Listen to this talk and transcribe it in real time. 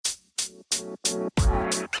Hello,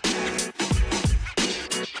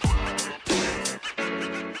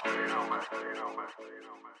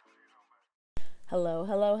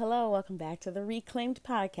 hello, hello. Welcome back to the Reclaimed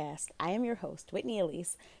Podcast. I am your host, Whitney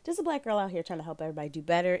Elise, just a black girl out here trying to help everybody do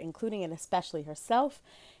better, including and especially herself.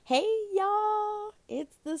 Hey, y'all.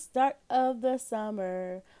 It's the start of the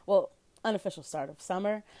summer. Well, unofficial start of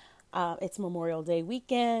summer. It's Memorial Day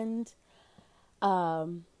weekend.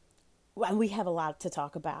 And we have a lot to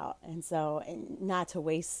talk about. And not to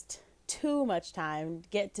waste too much time,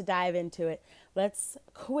 to dive into it, let's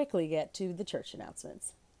quickly get to the church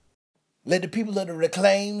announcements. Let the people of the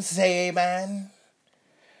Reclaim say amen.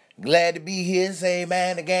 Glad to be here, say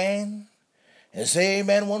amen again. And say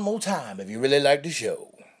amen one more time if you really like the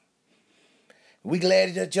show. We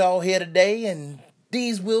glad that y'all here today, and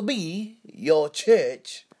these will be your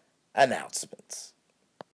church announcements.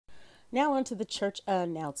 Now on to the church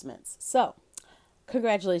announcements. So,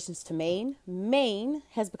 congratulations to Maine. Maine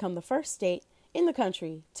has become the first state in the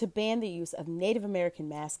country to ban the use of Native American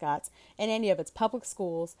mascots in any of its public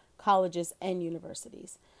schools, colleges, and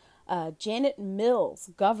universities. Janet Mills,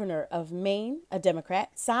 governor of Maine, a Democrat,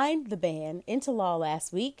 signed the ban into law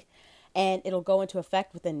last week, and it'll go into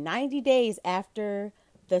effect within 90 days after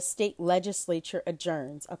the state legislature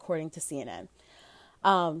adjourns, according to CNN.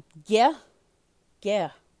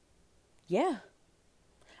 Yeah.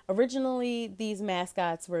 Originally, these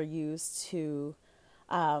mascots were used to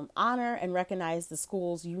honor and recognize the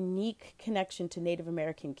school's unique connection to Native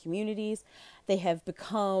American communities. They have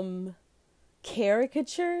become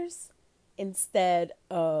caricatures instead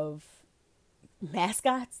of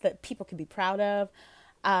mascots that people can be proud of.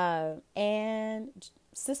 And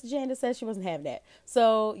Sister Janda says she wasn't having that.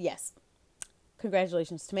 So, yes,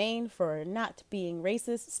 congratulations to Maine for not being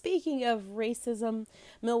racist. Speaking of racism,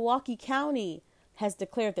 Milwaukee County has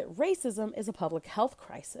declared that racism is a public health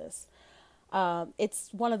crisis. It's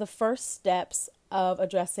one of the first steps of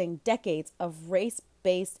addressing decades of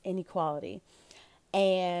race-based inequality.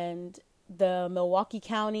 And the Milwaukee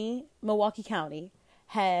County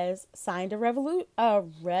has signed a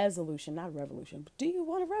resolution, not revolution, but do you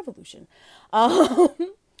want a revolution?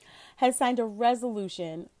 Has signed a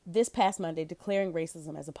resolution this past Monday declaring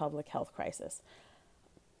racism as a public health crisis.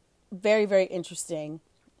 Very, very interesting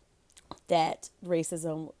that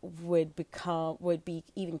racism would be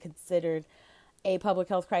even considered a public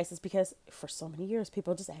health crisis, because for so many years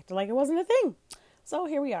people just acted like it wasn't a thing. So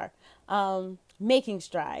here we are, making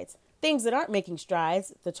strides. Things that aren't making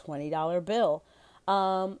strides: the $20 bill.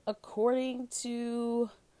 According to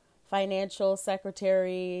Financial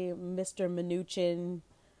Secretary Mr. Mnuchin,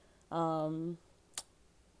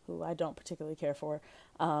 who I don't particularly care for,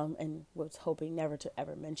 and was hoping never to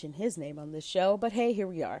ever mention his name on this show, but hey, here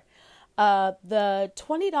we are. The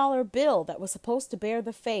 $20 bill that was supposed to bear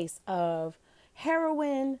the face of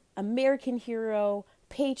heroine, American hero,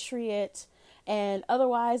 patriot, and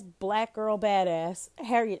otherwise black girl badass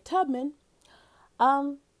Harriet Tubman,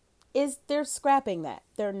 they're scrapping that.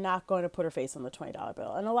 They're not going to put her face on the $20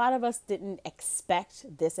 bill. And a lot of us didn't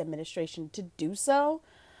expect this administration to do so.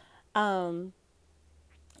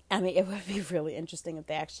 It would be really interesting if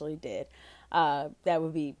they actually did. That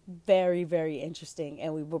would be very, very interesting.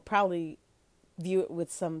 And we would probably view it with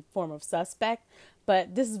some form of suspect.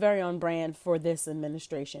 But this is very on brand for this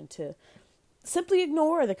administration to simply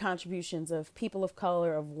ignore the contributions of people of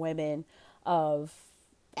color, of women, of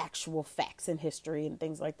actual facts in history and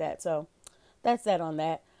things like that. So that's that on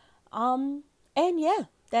that. And yeah,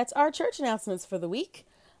 that's our church announcements for the week.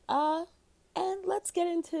 And let's get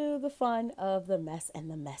into the fun of the mess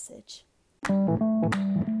and the message.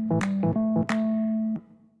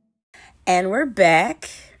 And we're back.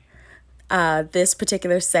 This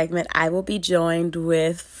particular segment, I will be joined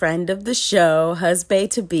with friend of the show,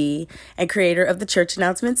 husband-to-be, and creator of the church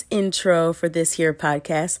announcements intro for this here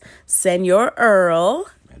podcast, Senor Earl.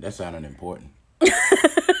 Man, that sounded important.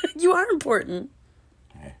 You are important.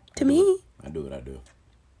 Hey, to me. I do what I do.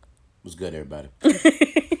 What's good, everybody?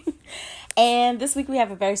 And this week we have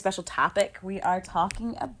a very special topic. We are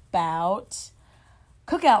talking about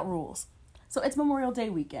cookout rules. So it's Memorial Day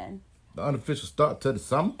weekend. The unofficial start to the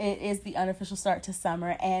summer? It is the unofficial start to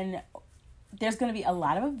summer, and there's going to be a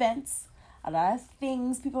lot of events, a lot of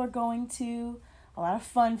things people are going to, a lot of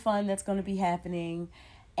fun that's going to be happening,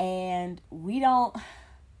 and we don't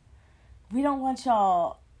want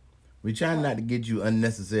y'all... We try not to get you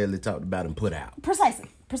unnecessarily talked about and put out.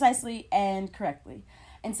 Precisely and correctly.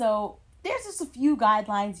 And so there's just a few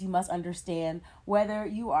guidelines you must understand, whether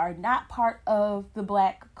you are not part of the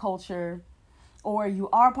black culture or you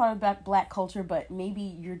are part of black culture, but maybe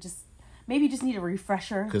you're just maybe just need a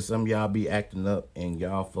refresher. Because some of y'all be acting up and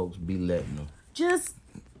y'all folks be letting them. Just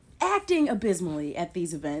acting abysmally at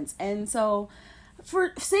these events. And so,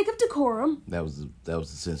 for sake of decorum... That was the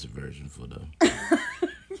censored version for the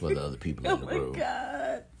other people in the room.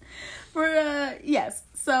 Oh, my God. Yes.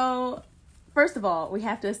 So, first of all, we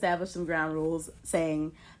have to establish some ground rules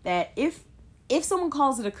saying that if someone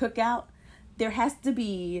calls it a cookout, there has to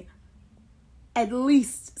be at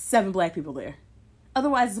least 7 black people there.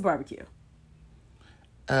 Otherwise, it's a barbecue.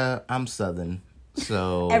 I'm Southern,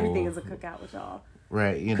 so... Everything is a cookout with y'all.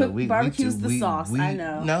 Right, barbecue's the sauce. I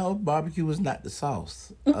know. No, barbecue is not the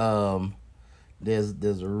sauce. There's a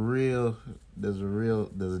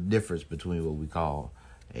difference between what we call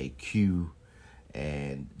a Q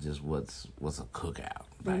and just what's a cookout.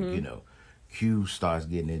 Like Q starts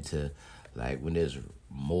getting into like when there's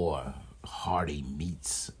more hearty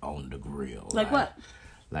meats on the grill. Like what?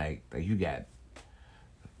 Like you got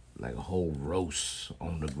like a whole roast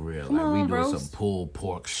on the grill. Come like on, we doing roast. some pulled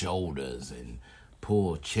pork shoulders and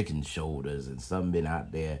pulled chicken shoulders, and some been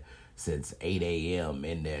out there since 8 a.m.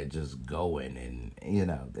 in there just going, and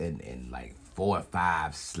and like 4 or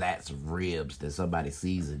 5 slats of ribs that somebody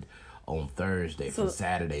seasoned on Thursday for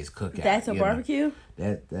Saturday's cookout. That's a barbecue?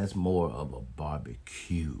 That's more of a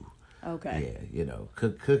barbecue. Okay. Yeah,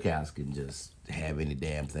 cookouts can just have any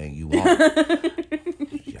damn thing you want.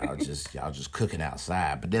 y'all just cooking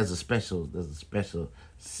outside, but there's a special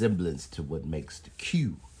semblance to what makes the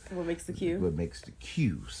Q. What makes the Q? What makes the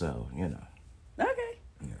Q? So Okay.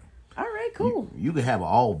 Yeah. All right. Cool. You can have an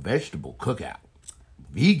all vegetable cookout.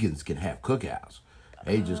 Vegans can have cookouts.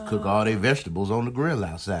 They just cook all their vegetables on the grill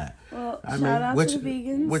outside. Well, shout out to the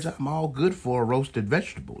vegans. Which I'm all good for a roasted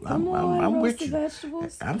vegetable. I'm with roasted you.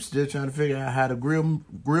 vegetables. I'm still trying to figure out how to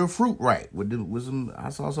grill fruit right. I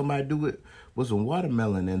saw somebody do it with some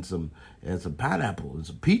watermelon and some pineapple and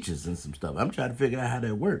some peaches and some stuff. I'm trying to figure out how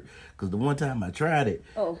that worked, because the one time I tried it,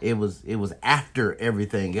 it was after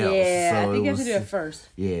everything else. Yeah, so I think you have to do it first.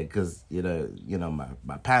 Yeah, because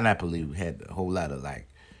my pineapple leaf had a whole lot of like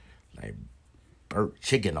burnt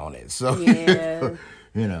chicken on it. So yeah.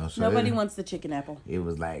 So nobody wants the chicken apple. It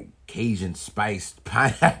was like Cajun spiced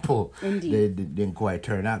pineapple. Indeed. That didn't quite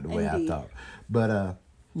turn out the way I thought. But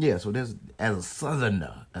so there's as a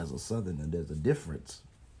southerner, there's a difference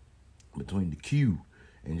between the Q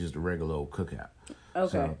and just a regular old cookout.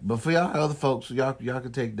 Okay. So, but for y'all other folks, y'all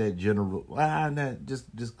can take that general.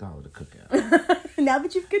 Just call it a cookout. Now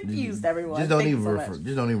that you've confused everyone, just don't even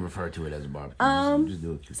refer to it as a barbecue. Just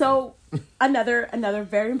do it. So another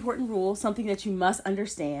very important rule, something that you must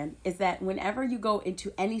understand, is that whenever you go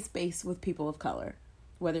into any space with people of color,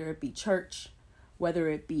 whether it be church, whether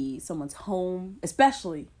it be someone's home,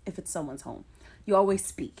 especially if it's someone's home, you always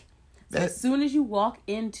speak. So as soon as you walk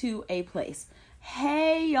into a place,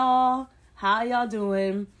 hey y'all, how y'all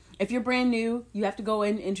doing? If you're brand new, you have to go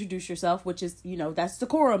in and introduce yourself, which is, that's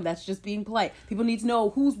decorum. That's just being polite. People need to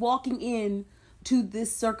know who's walking in to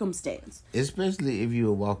this circumstance. Especially if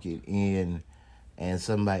you're walking in and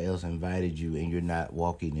somebody else invited you and you're not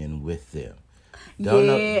walking in with them.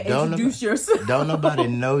 Introduce yourself. Don't nobody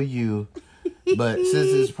know you. But since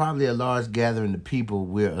it's probably a large gathering of people,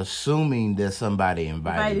 we're assuming that somebody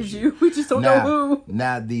invited you. We just don't know who.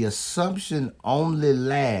 Now, the assumption only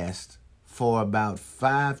lasts for about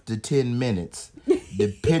 5 to 10 minutes,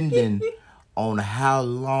 depending on how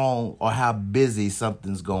long or how busy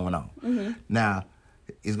something's going on. Mm-hmm. Now,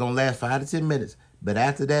 it's going to last 5 to 10 minutes, but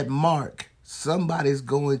after that mark, somebody's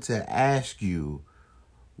going to ask you,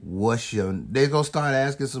 they're going to start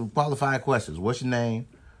asking some qualified questions. What's your name?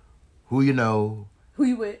 Who you know? Who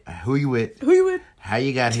you with? Who you with? Who you with? How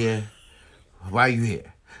you got here? Why you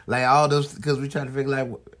here? Like all those, because we try to figure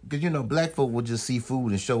like, because black folk will just see food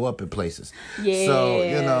and show up at places. Yeah. So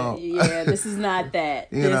yeah. This is not that.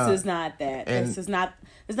 Is not that. This is not.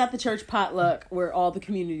 It's not the church potluck where all the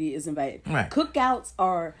community is invited. Right. Cookouts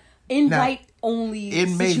are invite-only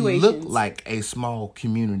situations. It may look like a small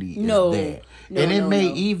community is there. And it may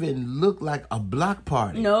even look like a block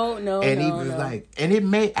party. And it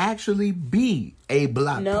may actually be a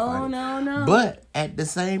block party. No. But at the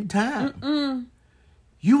same time,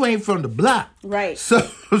 you ain't from the block. Right. So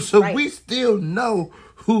we still know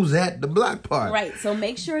who's at the block party. Right. So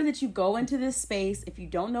make sure that you go into this space. If you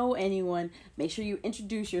don't know anyone, make sure you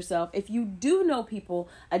introduce yourself. If you do know people,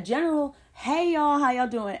 a general, hey y'all, how y'all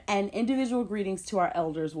doing? And individual greetings to our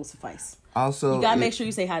elders will suffice. Also, you gotta make sure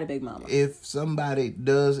you say hi to Big Mama. If somebody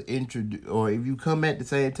does introduce, or if you come at the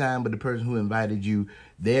same time with the person who invited you,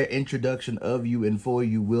 their introduction of you and for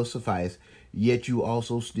you will suffice. Yet you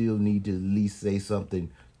also still need to at least say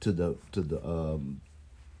something to the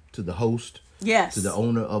host. Yes. To the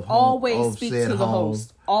owner of home. Always of speak said to the home,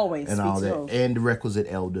 host. Always and speak all to the that, host. and the requisite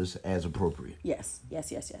elders as appropriate. Yes. Let's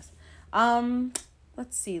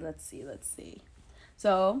see.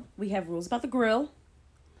 So we have rules about the grill,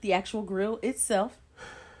 the actual grill itself.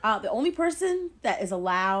 The only person that is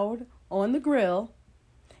allowed on the grill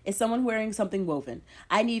is someone wearing something woven.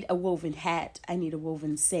 I need a woven hat. I need a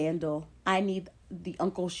woven sandal. I need the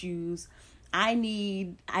uncle shoes. I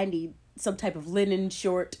need some type of linen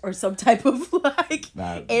short or some type of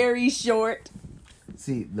airy short.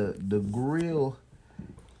 See, the grill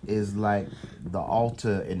is like the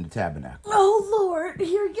altar in the tabernacle. Oh Lord,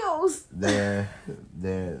 here it goes. There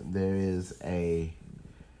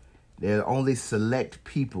are only select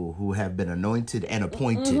people who have been anointed and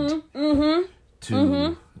appointed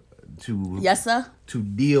to yes, sir, to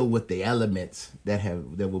deal with the elements that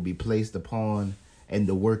will be placed upon and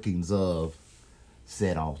the workings of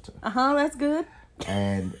said altar. That's good.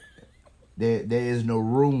 And there is no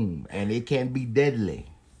room, and it can be deadly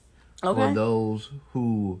for those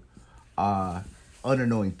who are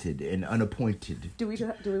unanointed and unappointed. Do we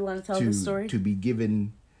want to tell this story? To be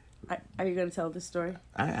given. Are you going to tell this story?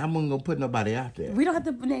 I'm not going to put nobody out there. We don't have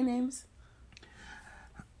to name names.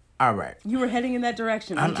 All right. You were heading in that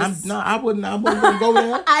direction. I wasn't going to go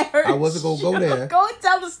there. I heard. I wasn't going to go there. Go and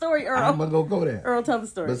tell the story, Earl. I'm going to go there. Earl, tell the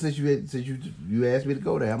story. But since you asked me to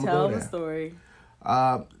go there, I'm going to go there. Tell the story.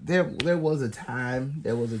 There was a time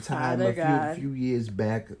a few years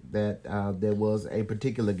back that there was a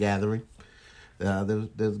particular gathering. There was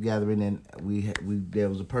a gathering, and there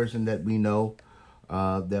was a person that we know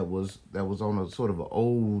that was on a sort of an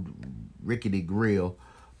old rickety grill,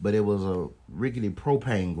 but it was a rickety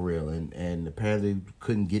propane grill, and apparently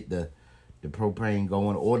couldn't get the propane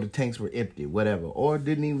going, or the tanks were empty, whatever, or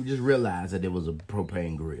didn't even just realize that it was a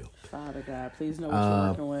propane grill. Father God, please know what you're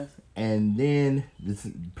working with. And then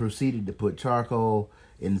proceeded to put charcoal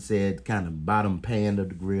in said kind of bottom pan of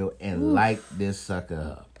the grill and light this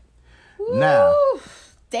sucker up. Ooh, now,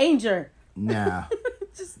 danger. Now,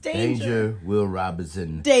 just danger. Will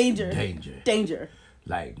Robinson. Danger.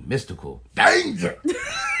 Like mystical danger.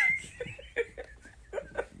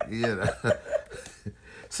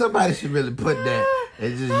 Somebody should really put that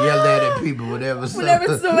and just yell that at people whenever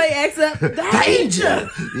somebody acts up. Danger.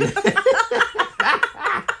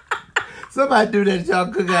 Somebody do that y'all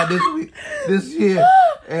cookout this year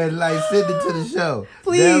and send it to the show.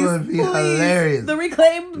 Please, that would be hilarious. The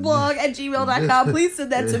reclaimedblog@gmail.com. Please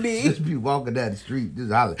send that to me. Just be walking down the street,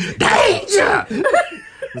 just holler, danger.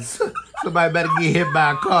 Somebody better get hit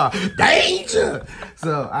by a car. Danger.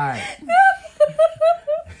 So, all right.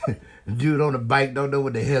 Dude on the bike don't know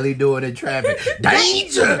what the hell he doing in traffic.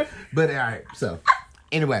 Danger. But all right. So,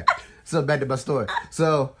 anyway. So back to my story.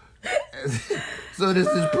 So this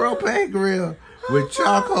propane grill with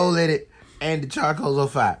charcoal in it, and the charcoal's on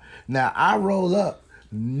fire. Now I roll up,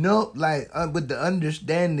 with the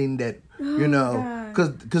understanding that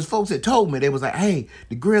because folks had told me, they was like, hey,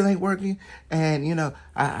 the grill ain't working, and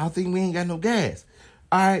I think we ain't got no gas.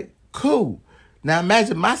 All right, cool. Now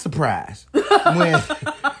imagine my surprise when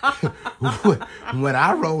when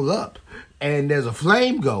I roll up and there's a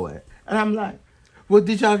flame going, and I'm like, well,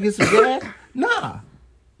 did y'all get some gas? Nah.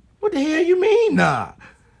 What the hell you mean, nah?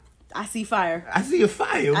 I see fire. I see a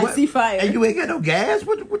fire. I see fire. And you ain't got no gas?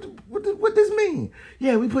 What this mean?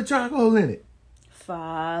 Yeah, we put charcoal in it.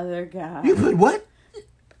 Father God. You put what?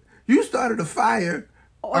 You started a fire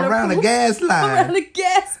around a gas line. Around a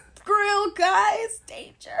gas grill, guys.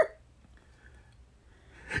 Danger.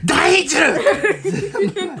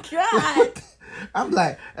 God. I'm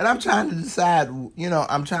like, and I'm trying to decide,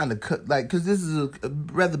 I'm trying to cut, because this is a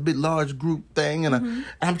rather big, large group thing, and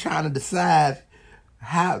I'm trying to decide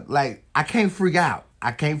how, I can't freak out. He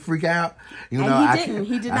did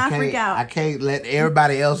not freak out. I can't let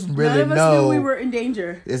everybody else really know. None of us knew we were in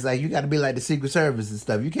danger. It's like, you got to be like the Secret Service and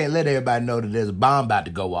stuff. You can't let everybody know that there's a bomb about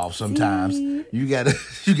to go off sometimes. See? You got to.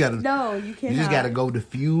 No, you can't. You just got to go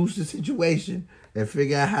diffuse the situation and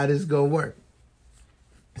figure out how this is going to work.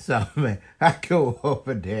 So, man, I go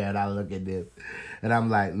over there and I look at this. And I'm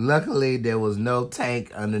like, luckily there was no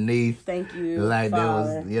tank underneath. Thank you,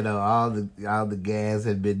 Father. There was, all the gas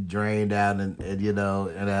had been drained out and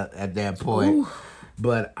at that point. Ooh.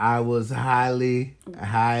 But I was highly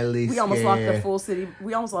scared. We almost lost a full city.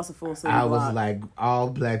 I was like, all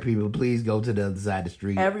black people, please go to the other side of the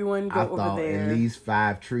street. Everyone go over there. I thought at least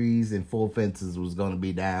 5 trees and 4 fences was going to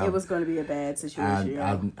be down. It was going to be a bad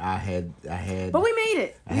situation. I had. But we made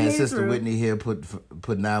it. I had Sister Whitney here put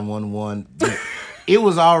 911. It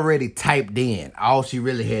was already typed in. All she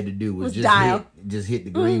really had to do was just hit the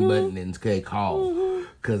green button and say call.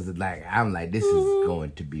 Because I'm like, this is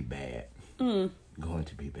going to be bad. Going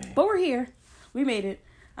to be bad. But we're here. We made it.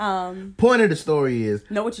 Point of the story is,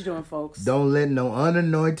 know what you're doing, folks. Don't let no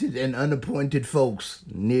unanointed and unappointed folks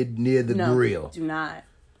near the grill. Do not.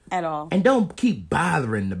 At all. And don't keep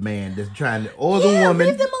bothering the man that's trying to, or the woman.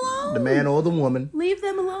 Leave them alone. The man or the woman. Leave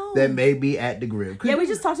them alone. That may be at the grill. We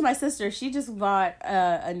just talked to my sister. She just bought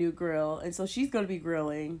a new grill, and so she's going to be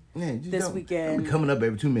grilling this weekend. Coming up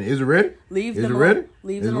every 2 minutes. Is it ready? Leave them alone. Ready?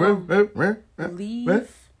 Leave them alone.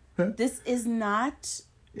 Leave. This is not.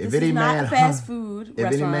 This is not a fast food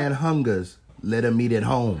restaurant. If any man hungers, let him eat at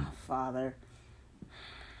home. Father.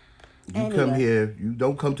 You come here. You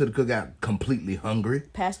don't come to the cookout completely hungry.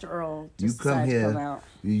 Pastor Earl just decided to come out.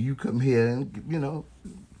 You come here and,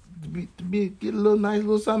 get a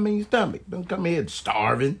little something in your stomach. Don't come here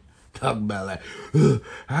starving. Talk about like,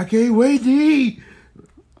 I can't wait to eat.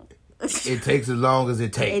 It takes as long as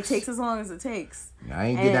it takes. It takes as long as it takes. I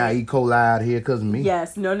ain't getting out E. coli out here because of me.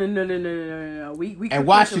 Yes. No. We and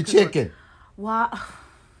wash your chicken. Why?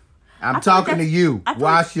 I'm talking to you.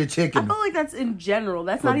 Wash your chicken. I feel like that's in general.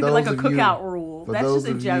 That's not even like a cookout rule. That's just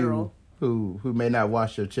in general. Who may not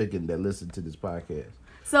wash your chicken that listen to this podcast.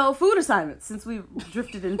 So, food assignments, since we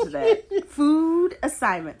drifted into that. Food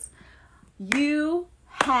assignments. You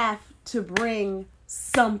have to bring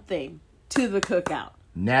something to the cookout.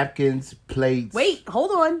 Napkins, plates. Wait,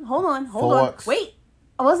 hold on. Forks. Wait,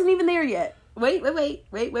 I wasn't even there yet. Wait.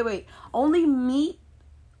 Only the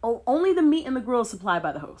meat in the grill is supplied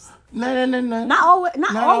by the host. No. Not all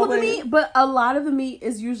of the meat, but a lot of the meat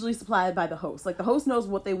is usually supplied by the host. Like the host knows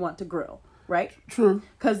what they want to grill, right? True.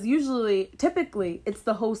 Because typically, it's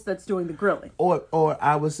the host that's doing the grilling. Or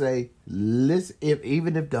I would say,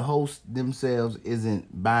 even if the host themselves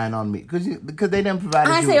isn't buying on meat, because they didn't provide.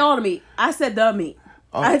 I didn't say all the meat. I said the meat.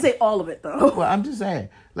 Oh. I didn't say all of it though. Well, I'm just saying,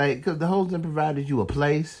 because the host done provided you a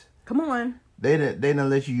place. Come on. They didn't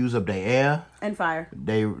let you use up their air and fire.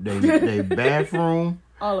 They bathroom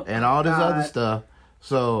and all this other stuff.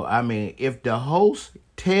 So I mean, if the host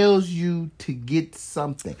tells you to get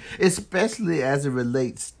something, especially as it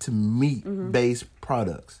relates to meat-based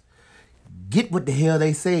products, get what the hell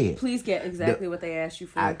they said. Please get exactly what they asked you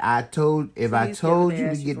for. I told you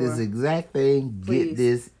to get this exact thing, get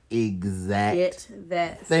this exact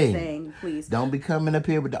thing, please. Don't be coming up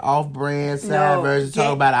here with the off-brand side version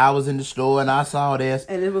talking about I was in the store and I saw this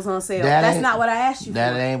and it was on sale. That's not what I asked you for.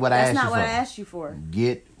 That ain't what I asked you for. That's not what I asked you for.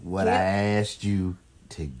 Get what I asked you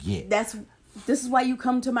to get. This is why you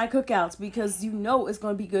come to my cookouts, because you know it's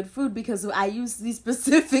going to be good food because I use these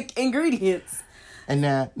specific ingredients. And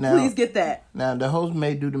now please get that. Now the host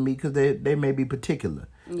may do to me because they may be particular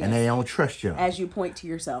and they don't trust y'all. As you point to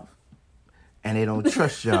yourself. And they don't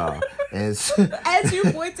trust y'all. As you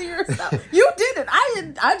point to yourself. You didn't.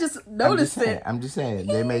 I just noticed it. I'm just saying.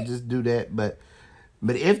 They may just do that. But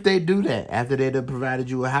if they do that, after they done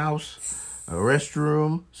provided you a house, a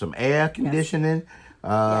restroom, some air conditioning,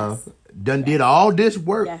 done did all this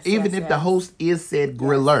work, even if the host is said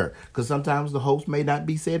griller. Because sometimes the host may not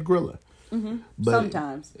be said griller. Mm-hmm.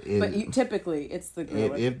 Sometimes. Typically, it's the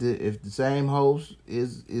griller. If the same host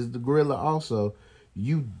is the griller also,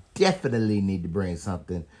 you definitely need to bring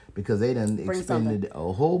something because they done expended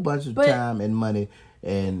a whole bunch of time and money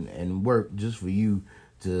and work just for you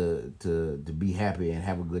to be happy and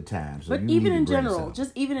have a good time. So but even in general,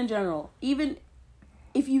 even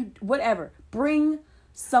if you bring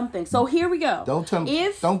something. So here we go. Don't come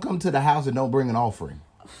to the house and don't bring an offering.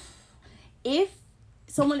 If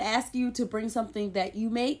someone asks you to bring something that you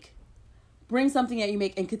make,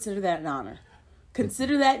 and consider that an honor.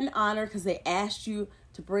 Consider that an honor because they asked you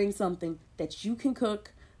to bring something that you can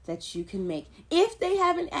cook, that you can make. If they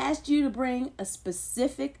haven't asked you to bring a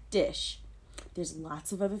specific dish, there's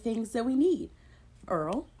lots of other things that we need.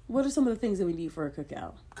 Earl, what are some of the things that we need for a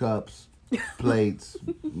cookout? Cups, plates,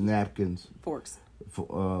 napkins, forks,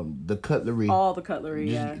 the cutlery. All the cutlery,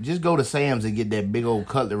 Just go to Sam's and get that big old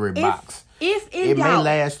cutlery box. If in it doubt, may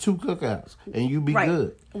last 2 cookouts and you be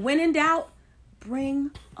good. When in doubt,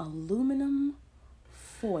 bring aluminum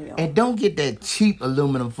foil. And don't get that cheap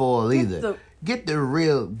aluminum foil either. Get the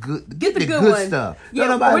real good. Get the good stuff.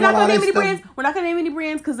 Yeah, we're not gonna name any brands. We're not gonna name any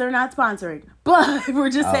brands because they're not sponsoring. But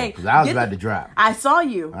we're just saying. Because I was about to drop. I saw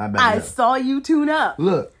you. I saw you tune up.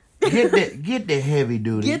 Look, get the heavy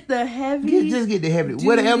duty. Get the heavy. Just get the heavy.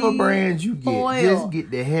 Whatever brands you get, foil. Just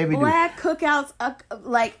get the heavy duty. Black cookouts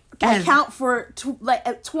account for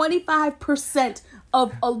 25%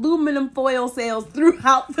 of aluminum foil sales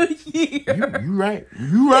throughout the year. You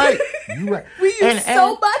right. We use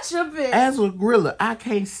so much of it. As a griller, I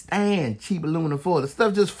can't stand cheap aluminum foil. The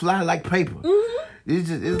stuff just fly like paper. Mm-hmm.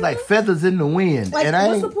 It's like feathers in the wind. Like, and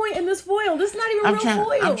what's the point in this foil? This is not even real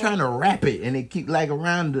foil. I'm trying to wrap it, and it keep like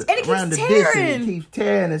around the dish, and it keeps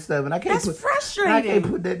tearing and stuff. And I can't. That's frustrating. I can't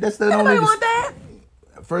put that. That's the Nobody want that.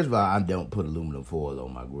 First of all, I don't put aluminum foil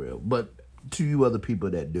on my grill, but to you other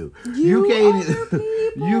people that do, you can't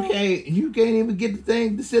even get the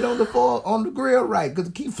thing to sit on the grill right because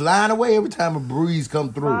it keep flying away every time a breeze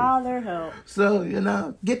come through. Father help.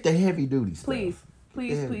 So get the heavy duty stuff.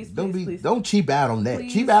 Please, don't cheap out on that.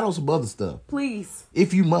 Please. Cheap out on some other stuff. Please.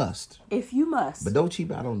 If you must. But don't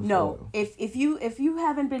cheap out on the foil. If you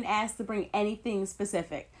haven't been asked to bring anything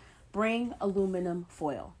specific, bring aluminum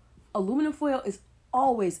foil. Aluminum foil is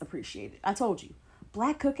always appreciated. I told you.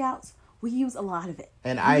 Black cookouts, we use a lot of it.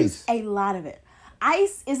 And ice. A lot of it.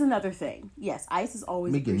 Ice is another thing. Yes, ice is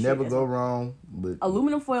always appreciated. We can never go wrong with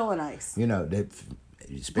aluminum foil and ice. That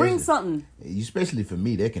bring something. Especially for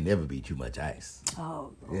me, there can never be too much ice.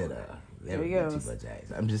 Oh, Lord. Never be too much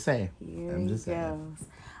ice. I'm just saying.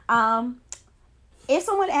 If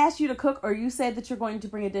someone asked you to cook or you said that you're going to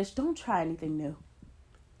bring a dish, don't try anything new.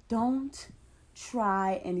 Don't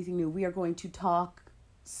try anything new. We are going to talk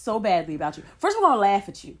so badly about you. First, we're going to laugh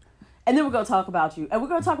at you. And then we're going to talk about you. And we're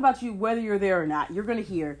going to talk about you whether you're there or not. You're going to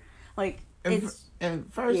hear.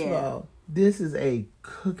 And first of all, this is a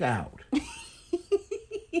cookout.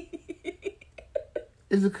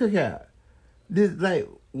 It's a cookout.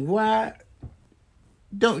 Why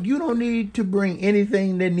you don't need to bring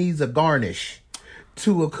anything that needs a garnish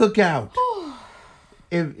to a cookout.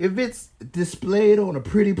 If it's displayed on a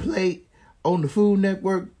pretty plate on the Food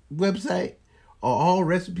Network website or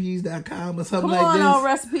allrecipes.com or something like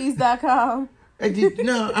this. allrecipes.com.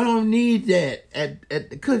 No, I don't need that at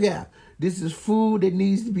the cookout. This is food that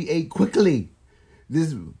needs to be ate quickly.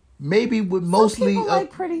 This maybe with mostly Some people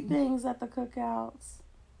like pretty things at the cookouts.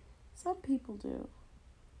 Some people do.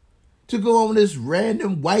 To go on this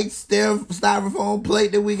random white styrofoam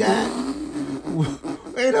plate that we got.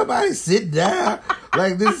 Ain't nobody sit down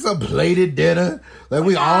like this is a plated dinner. Like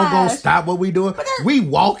we all gonna stop what we doing. We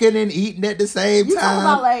walking and eating at the same time. You talking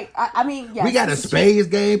about yes, we got a spades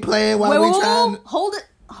game playing while we trying. Hold it.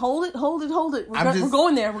 We're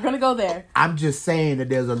going there. We're going to go there. I'm just saying that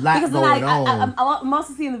there's a lot going on. I'm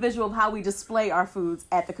also seeing the visual of how we display our foods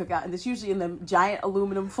at the cookout. And it's usually in the giant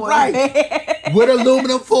aluminum foil. Right. With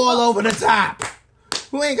aluminum foil over the top.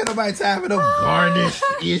 We ain't got nobody time for no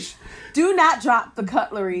garnish-ish. Do not drop the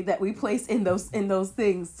cutlery that we place in those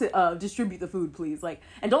things to distribute the food, please.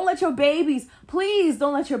 And don't let your babies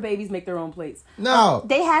make their own plates. No.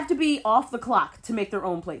 They have to be off the clock to make their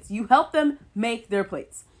own plates. You help them make their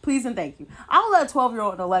plates. Please and thank you. I'll let a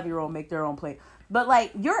 12-year-old and 11-year-old make their own plate. But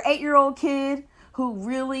your 8-year-old kid who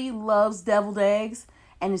really loves deviled eggs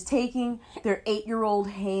and is taking their 8-year-old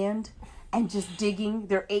hand and just digging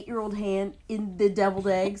their 8-year-old hand in the deviled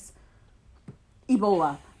eggs,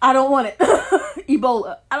 Ebola. I don't want it.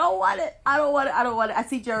 Ebola. I don't want it. I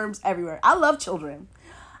see germs everywhere. I love children.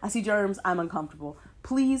 I see germs. I'm uncomfortable.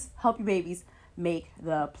 Please help your babies make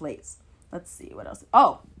the plates. Let's see what else.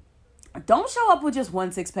 Oh, don't show up with just one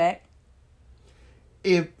 6-pack.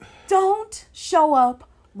 Don't show up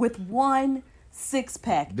with one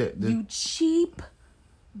 6-pack. You cheap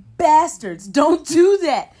bastards. Don't do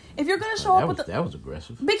that. If you're going to show up that was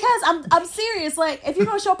aggressive. Because I'm serious. If you're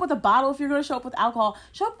going to show up with a bottle, if you're going to show up with alcohol,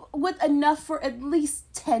 show up with enough for at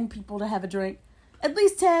least 10 people to have a drink. At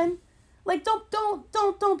least 10.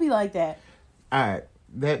 Don't be like that. All right.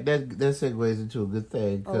 That segues into a good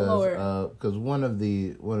thing because one of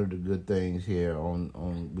the good things here on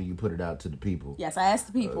when you put it out to the people. Yes, I asked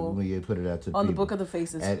the people when you put it out to the on people, the Book of the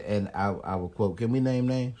Faces. And I will quote. Can we name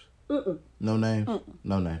names? Mm-mm. No names. Mm-mm.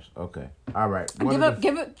 No names. Okay. All right.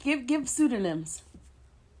 Give pseudonyms.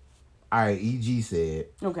 All right. E.G. said.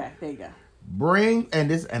 Okay. There you go.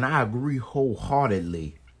 And I agree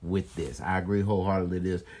wholeheartedly with this.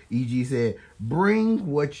 E.G. said, bring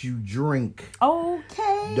what you drink.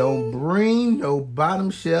 Okay. Don't bring no bottom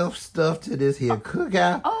shelf stuff to this here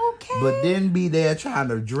cookout. Okay. But then be there trying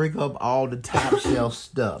to drink up all the top shelf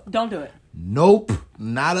stuff. Don't do it. Nope.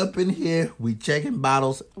 Not up in here. We checking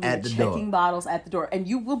bottles at the door. Checking bottles at the door. And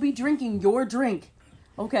you will be drinking your drink.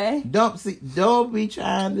 Okay. Don't be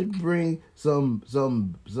trying to bring some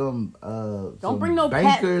bring no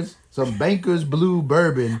bankers, some bankers blue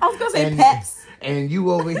bourbon. I was gonna say Pets. And you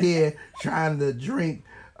over here trying to drink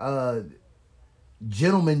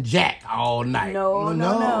Gentleman Jack all night. No.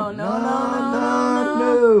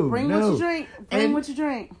 Bring what you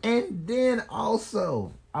drink. And then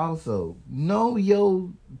also know your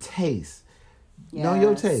taste. Yes. Know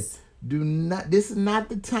your taste. This is not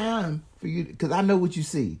the time for you, because I know what you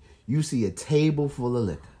see. You see a table full of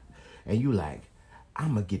liquor, and you like,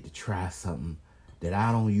 I'm going to get to try something that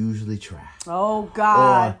I don't usually try. Oh,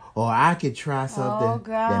 God. Or I could try something that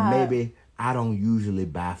God. maybe I don't usually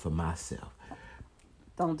buy for myself.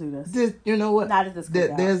 Don't do this. You know what? Not at this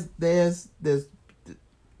cookout.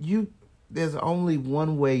 There's only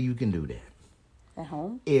one way you can do that. At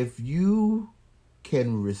home? If you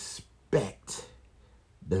can respect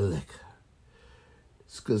the liquor.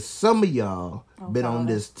 Because some of y'all been on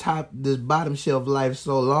this bottom shelf life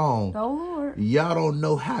so long. Oh, Lord. Y'all don't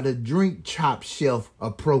know how to drink top shelf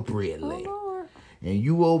appropriately. Oh, Lord. And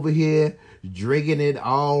you over here drinking it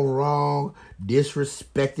all wrong,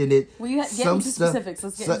 disrespecting it. Well, you get into specifics.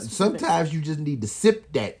 Let's get into specifics. Sometimes you just need to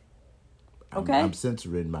sip that. Okay. I'm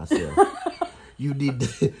censoring myself. You need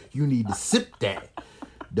to sip that.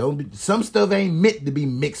 Some stuff ain't meant to be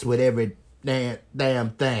mixed with every damn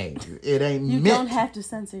thing. It ain't meant. You don't have to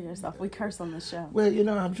censor yourself. We curse on this show. Well,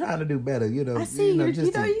 I'm trying to do better. I see you're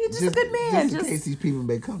just a good man. Just in case these people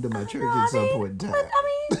may come to my church at some point in time.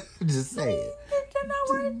 But, just saying. They're not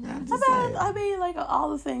worried about. Like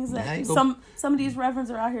all the things that some of these reverends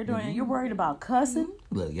are out here doing. Mm-hmm. You're worried about cussing.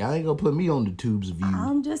 Look, y'all ain't gonna put me on the tubes of you.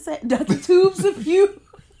 I'm just saying, the tubes of you.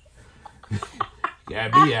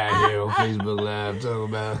 Got me out here on Facebook Live talking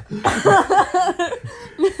about.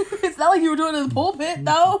 It's not like you were doing it in the pulpit,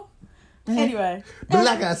 though. Anyway, but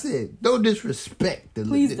like I said, don't disrespect the.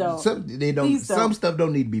 Please don't. Some stuff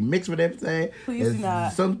don't need to be mixed with everything. Please do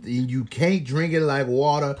not. You can't drink it like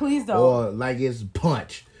water. Please don't. Or like it's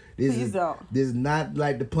punch. Please don't. This is not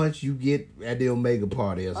like the punch you get at the Omega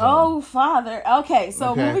party or something. Oh, Father. Okay,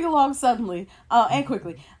 so moving along suddenly and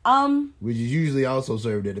quickly. Which is usually also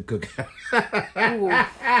served at the cookout.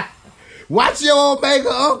 Watch your Omega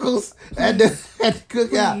uncles at the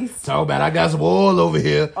cookout. Please. Talk about I got some oil over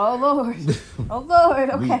here. Oh, Lord. Oh,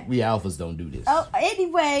 Lord. Okay. We alphas don't do this. Oh,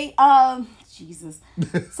 anyway, Jesus.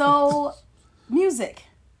 So, music.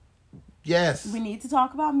 Yes. We need to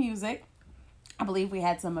talk about music. I believe we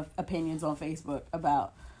had some opinions on Facebook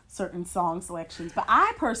about certain song selections. But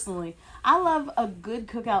I love a good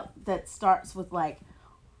cookout that starts with, like,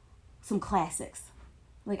 some classics.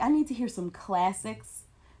 Like, I need to hear some classics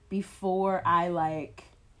before I, like,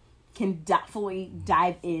 can fully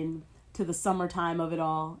dive in to the summertime of it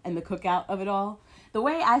all and the cookout of it all. The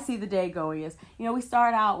way I see the day going is, we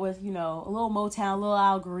start out with, a little Motown, a little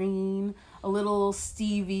Al Green, a little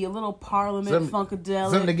Stevie, a little Parliament, Funkadelic.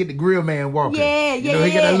 Something to get the grill man walking. Yeah.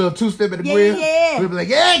 He got that little two-step at the grill. Yeah. We'll be like,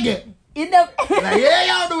 y'all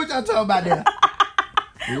know what y'all talking about there.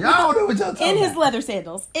 Y'all know what y'all talking about. In his leather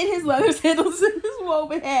sandals, and his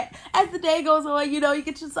woven hat. As the day goes on, you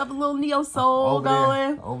get yourself a little neo soul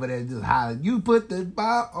going. Over there just hollering, you put the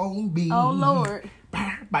bar on me. Oh, Lord.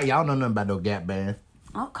 But y'all know nothing about no Gap Band.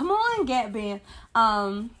 Oh, come on, Gap Band.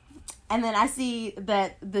 And then I see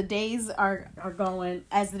that the days are going,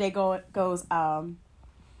 as the day goes, some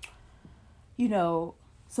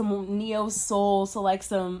neo soul, so like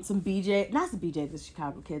some BJ, not some BJ the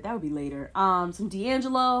Chicago Kid, that would be later. Some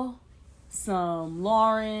D'Angelo, some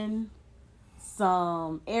Lauren,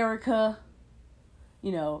 some Erica,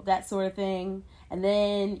 that sort of thing. And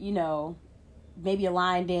then, maybe a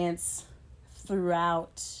line dance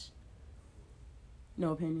throughout.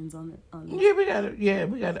 No opinions on it. Yeah, we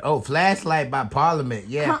got it. Oh, Flashlight by Parliament.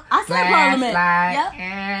 Yeah. I said Parliament. Yep.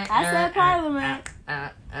 I said Parliament.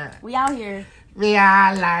 We out here. We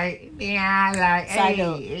all like. Side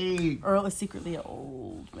note, Earl is secretly an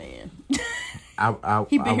old man.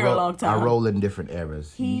 He been here a long time. I roll in different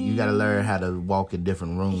eras. You got to learn how to walk in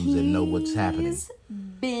different rooms and know what's happening. He's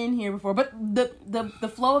been here before, but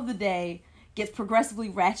the flow of the day gets progressively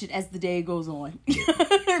ratchet as the day goes on.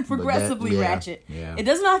 Progressively ratchet. Yeah. It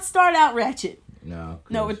does not start out ratchet. No,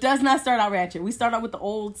 it does not start out ratchet. We start out with the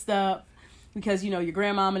old stuff because your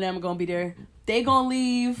grandmom and them are gonna be there. They gonna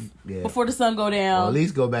leave before the sun go down. Or at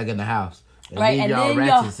least go back in the house. Right, and then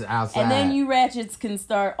ratchets outside. And then you ratchets can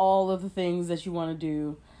start all of the things that you want to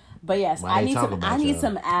do. But yes, I need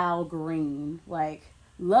some Al Green. Like,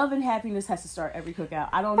 love and happiness has to start every cookout.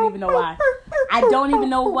 I don't even know why.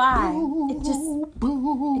 It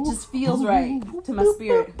just feels right to my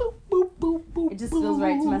spirit. It just feels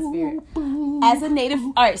right to my spirit. As a native,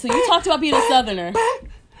 all right. So you talked about being a Southerner.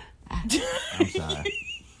 I'm sorry.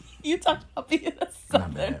 You talked about being a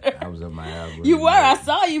Southerner. I was on my Al Green. You were. I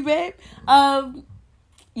saw you, babe.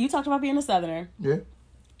 You talked about being a Southerner. Yeah.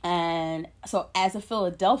 And so, as a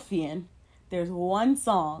Philadelphian, there's one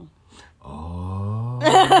song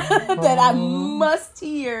that I must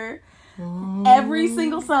hear every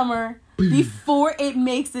single summer before it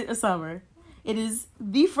makes it a summer. It is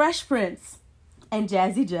The Fresh Prince and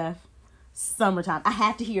Jazzy Jeff, Summertime. I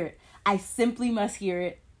have to hear it. I simply must hear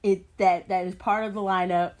it that is part of the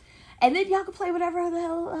lineup. And then y'all can play whatever the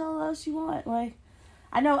hell else you want. Like,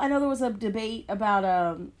 I know there was a debate about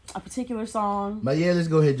a particular song. But yeah, let's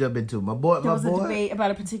go ahead and jump into it. There was a debate about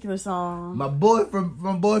a particular song. My boy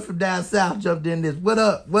from down south jumped in this. What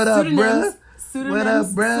up, bruh? What up, bruh?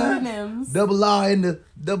 Pseudonyms. Double R in the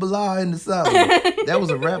something. That was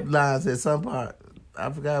a rap line at some part. I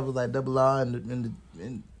forgot it was like double R in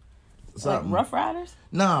something. Like Rough Riders?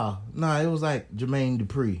 No, it was like Jermaine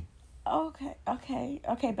Dupri. Okay.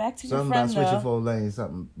 Back to something your friend, about switching 4 lanes,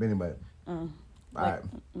 something. Anyway. Like right.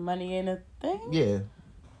 Money in a thing? Yeah.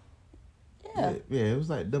 Yeah, it was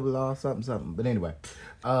like double R something. But anyway,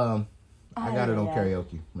 I got it on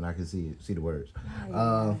karaoke when I can see the words.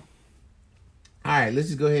 All right, let's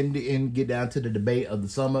just go ahead and get down to the debate of the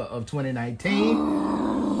summer of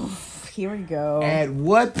 2019. Here we go. At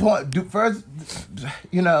what point first,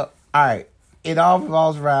 all right, it all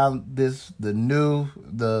revolves around the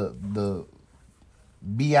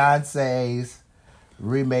Beyonce's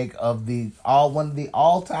remake of one of the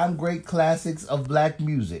all-time great classics of black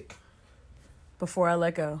music. Before I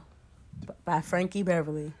Let Go, by Frankie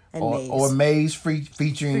Beverly and Maze. Or Maze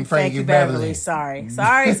featuring Frankie Beverly. Sorry. Give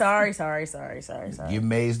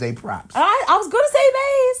Maze they props. I was going to say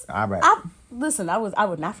Maze. All right. I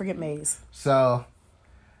would not forget Maze. So,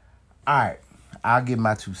 all right, I'll give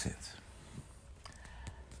my 2 cents.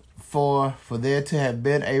 For there to have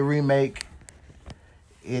been a remake,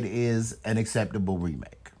 it is an acceptable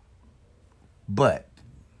remake. But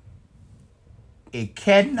it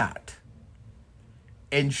cannot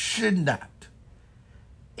and should not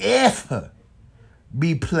ever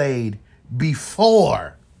be played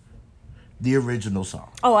before the original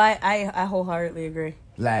song. Oh, I wholeheartedly agree.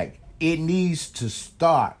 Like, it needs to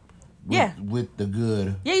start with the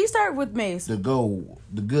good. Yeah, you start with Maze. The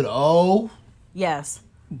good oh. Yes.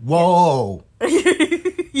 Whoa.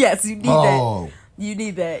 Yes, you need that. You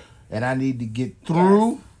need that. And I need to get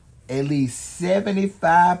through at least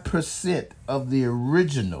 75% of the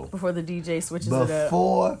original. Before the DJ switches it up.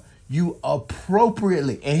 Before you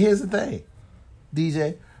appropriately, and here's the thing,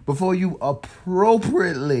 DJ, before you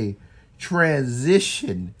appropriately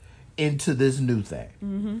transition into this new thing.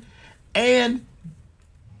 Mm-hmm. And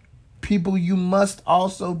people, you must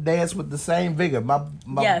also dance with the same vigor. My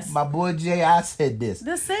boy J.I. said this.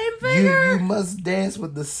 The same vigor? You must dance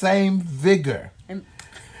with the same vigor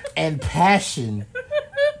and passion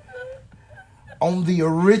on the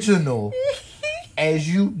original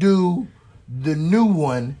as you do the new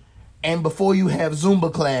one, and before you have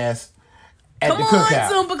Zumba class at the Cookout.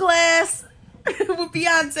 Come on, Zumba class with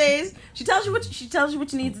Beyonce's. She tells you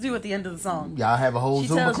what you need to do at the end of the song. Y'all have a whole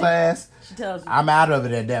Zumba class. She tells you. I'm out of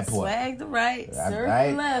it at that point. Swag the right, serve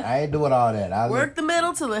the left. I ain't doing all that. Work the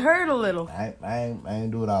middle till it hurt a little. I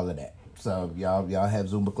ain't doing all of that. So y'all have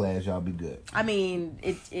Zumba class. Y'all be good. I mean,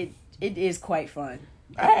 it is quite fun.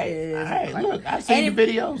 Hey, look, I've seen the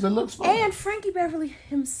videos. It looks fun. And Frankie Beverly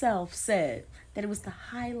himself said that it was the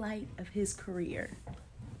highlight of his career.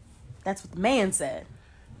 That's what the man said.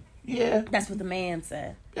 Yeah. That's what the man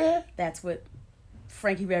said. Yeah. That's what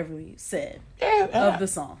Frankie Beverly said of the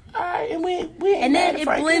song. All right, and we ain't and then it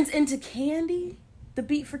Frankie. blends into Candy, the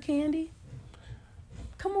beat for Candy.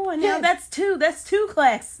 Come on now, that's two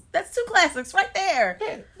classics right there.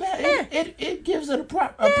 It gives it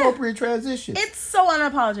appropriate transition. It's so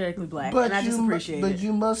unapologetically black, and I just appreciate it. But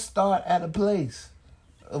you must start at a place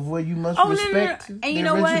of where you must respect no. And the you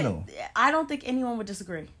know original. what? I don't think anyone would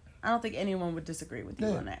disagree. With you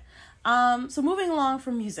on that. So moving along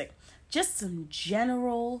from music, just some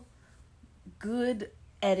general good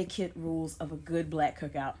etiquette rules of a good black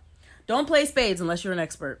cookout. Don't play spades unless you're an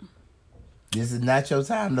expert. This is not your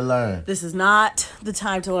time to learn. This is not the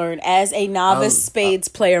time to learn. As a novice spades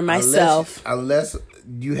player myself. Unless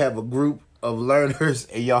you have a group of learners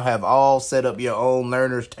and y'all have all set up your own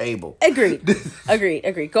learner's table. Agreed.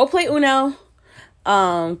 Go play Uno.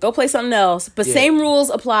 Go play something else. But same rules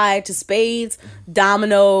apply to spades,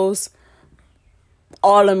 dominoes,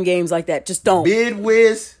 all them games like that. Just don't. Bid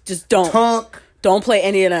whiz. Just don't. Tunk. Don't play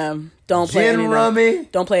any of them. Don't play any of them. Rummy.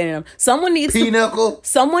 Don't play any of them. Someone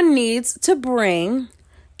needs to bring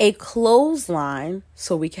a clothesline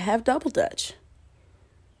so we can have double dutch.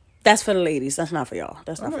 That's for the ladies. That's not for y'all.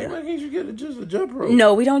 Why can't you get just a jump rope?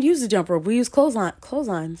 No, we don't use the jump rope. We use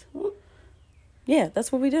clotheslines. What? Yeah,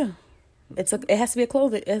 that's what we do. It has to be a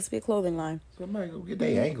clothing line. Somebody go get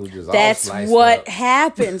their ankle just all That's sliced what up.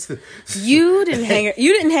 happens. You didn't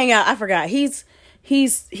hang out. I forgot. He's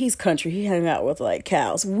country. He hung out with like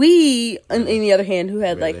cows. We, on the other hand, who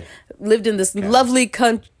had like lived in this lovely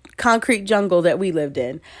concrete jungle that we lived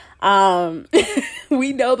in,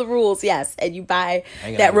 We know the rules, yes. And you buy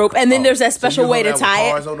that rope, and then there's that special way to tie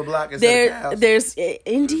it. Cars on the block instead of cows? There's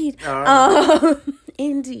indeed,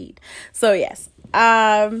 indeed. So yes.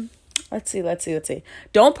 Let's see.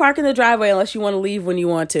 Don't park in the driveway unless you want to leave when you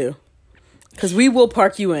want to, because we will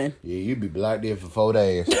park you in. Yeah, you'd be blocked in for 4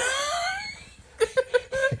 days.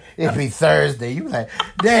 It'd be Thursday. You be like,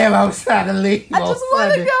 damn, I was trying to leave. I just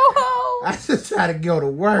want to go home. I just try to go to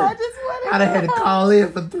work. I just want to go I done had to call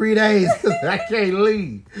in for 3 days because I can't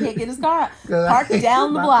leave. Can't get his car out. Park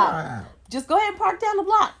down the block. Just go ahead and park down the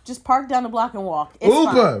block. Just park down the block and walk. It's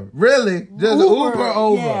Uber, fine. really? Just Uber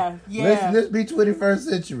over. Yeah. Let's be 21st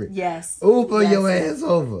century. Yes. Uber your ass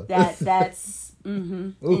over. That's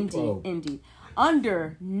indeed.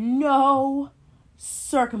 Under no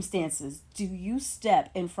circumstances do you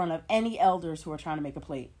step in front of any elders who are trying to make a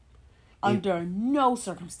plate. Under no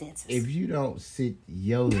circumstances. If you don't sit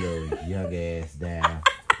your little young ass down,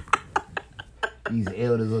 these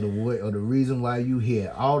elders are the reason why you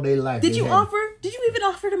here all day life. Did you even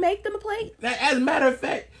offer to make them a plate? As a matter of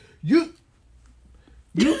fact, you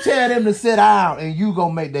tell them to sit down and you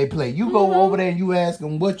gonna make their plate. You go over there and you ask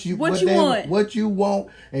them what you want,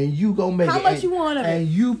 and you gonna make it. How much you want of it? And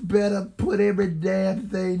you better put every damn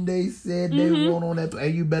thing they said they want on that plate,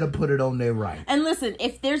 and you better put it on there right. And listen,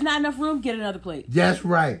 if there's not enough room, get another plate. That's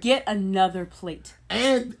right. Get another plate.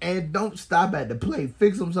 And don't stop at the plate.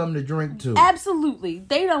 Fix them something to drink too. Absolutely.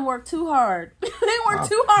 They done work too hard. They work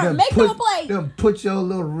too hard. Make them a plate. Them put your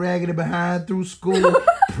little raggedy behind through school,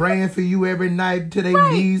 praying for you every night until their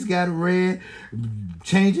knees got red,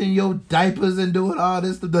 changing your diapers and doing all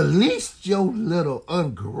this stuff. The least your little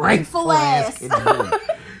ungrateful ass can do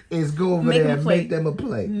is go over there and make them a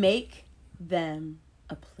plate. Make them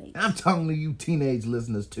a plate. I'm talking to you teenage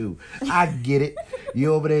listeners too. I get it.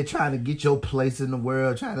 You're over there trying to get your place in the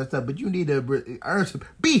world, trying to stuff, but you need to earn some.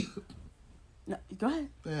 No, go ahead.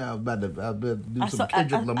 Yeah, I was about to do some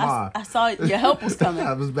Kendrick Lamar. I saw it. Your help was coming.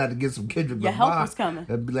 I was about to get some Kendrick Lamar. Your help was coming.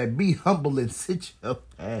 I'd be like, be humble and sit your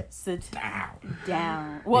ass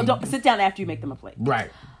down. Well, don't sit down after you make them a plate.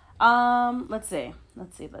 Right. Let's see.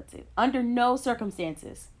 Under no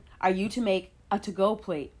circumstances are you to make a to-go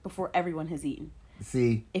plate before everyone has eaten.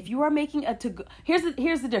 See, if you are making a to-go, here's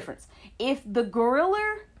the difference. If the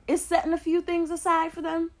griller is setting a few things aside for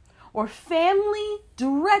them, or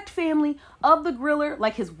direct family of the griller,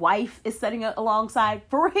 like his wife is setting it alongside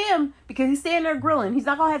for him because he's standing there grilling, he's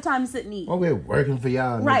not gonna have time to sit and eat. Oh, we're working for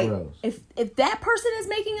y'all, right? If that person is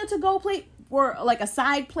making a to-go plate or like a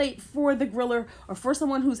side plate for the griller or for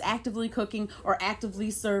someone who's actively cooking or actively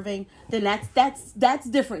serving, then that's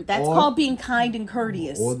different. That's called being kind and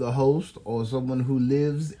courteous. Or the host or someone who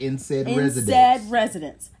lives in said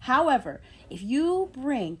residence. However, if you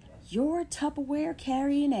bring your Tupperware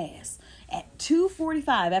carrying ass at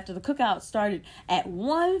 2:45 after the cookout started at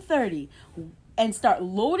 1:30 and start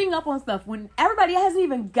loading up on stuff when everybody hasn't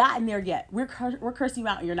even gotten there yet, we're cursing you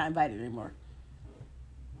out and you're not invited anymore.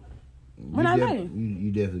 We're not inviting you.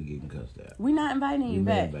 You definitely getting cussed out. We're not inviting you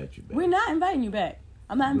back. We're not inviting you back.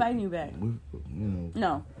 I'm not inviting you back.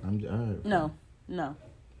 No. No,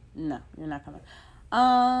 you're not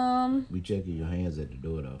coming. We checking your hands at the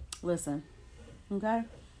door though. Listen, okay.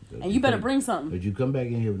 And you better bring something. But you come back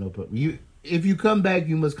in here with no problem. If you come back,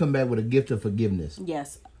 you must come back with a gift of forgiveness.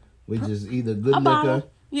 Yes. Which is either good liquor.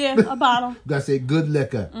 Bottle. Yeah, a bottle. I said good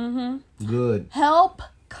liquor. Mm-hmm. Good. Help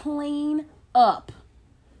clean up.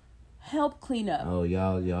 Oh,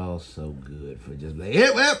 y'all so good for just like,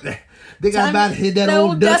 think I'm about to hit that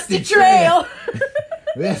old dusty trail.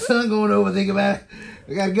 That sun going over, think about it.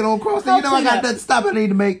 I gotta get on across there. I got that stop I need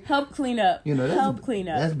to make. Help clean up. Help clean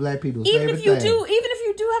up. That's black people's favorite thing. Even if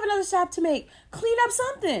you do have another stop to make, clean up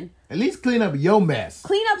something. At least clean up your mess.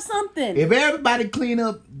 Clean up something. If everybody clean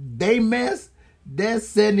up their mess, that's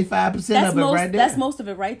 75% of it right there. That's most of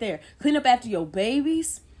it right there. Clean up after your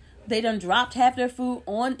babies. They done dropped half their food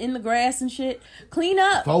in the grass and shit. Clean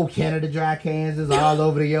up. 4 Canada Dry cans is all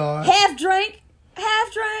over the yard. Half drink.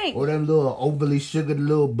 Or them little overly sugared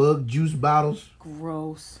little bug juice bottles.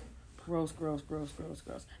 Gross.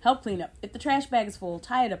 Help clean up. If the trash bag is full,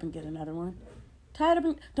 tie it up and get another one. Tie it up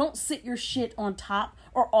and don't sit your shit on top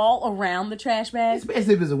or all around the trash bag.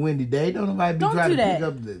 Especially if it's a windy day. Don't nobody be trying to pick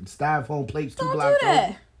up the styrofoam plates 2 blocks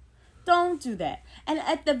over. Don't do that. And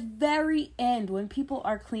at the very end, when people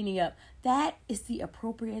are cleaning up, that is the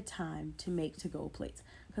appropriate time to make to-go plates.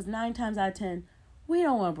 Because 9 times out of 10, we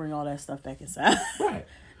don't want to bring all that stuff back inside. Right.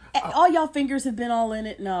 All y'all fingers have been all in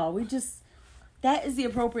it. No, that is the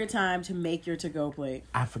appropriate time to make your to-go plate.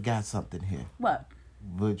 I forgot something here. What?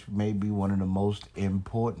 Which may be one of the most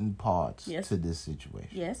important parts to this situation.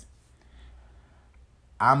 Yes.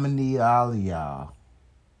 I'm going to need all of y'all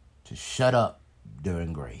to shut up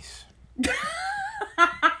during grace.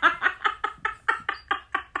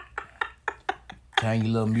 Turn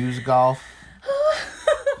your little music off.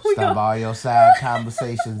 Stop all your side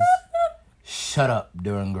conversations. Shut up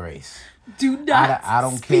during grace. Do not I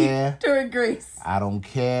don't speak care during grace. I don't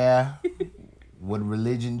care what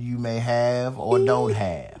religion you may have or don't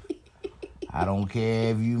have. I don't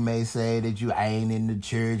care if you may say that I ain't in the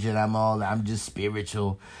church and I'm just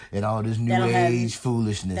spiritual and all this new age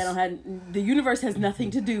foolishness. The universe has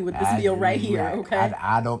nothing to do with this meal right here, okay?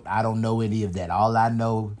 I don't know any of that. All I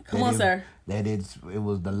know sir. That it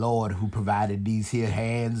was the Lord who provided these here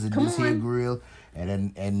hands and here grill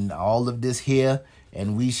and all of this here,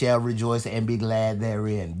 and we shall rejoice and be glad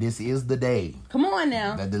therein. This is the day. Come on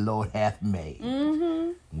now. That the Lord hath made.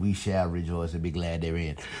 Mm-hmm. We shall rejoice and be glad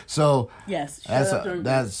therein. So yes,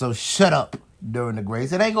 shut up during the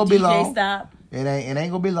grace. It ain't gonna be long. Stop. It ain't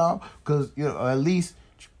gonna be long because at least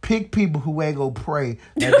pick people who ain't gonna pray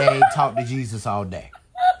that they ain't talk to Jesus all day.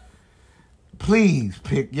 Please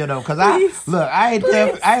pick, because I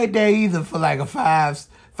ain't there either for like a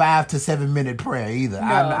 5 to 7 minute prayer either. No,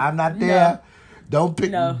 I'm not there. No. Don't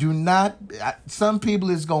pick. No. Do not. Some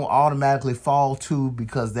people is gonna automatically fall to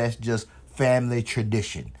because that's just family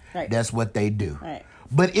tradition. Right. That's what they do. Right.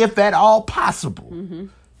 But if at all possible,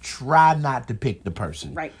 try not to pick the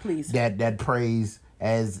person. Right, please. That prays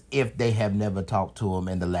as if they have never talked to him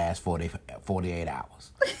in the last 48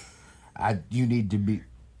 hours. You need to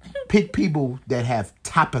pick people that have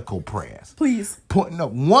topical prayers. Please.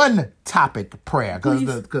 One topic prayer, because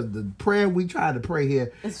the prayer we try to pray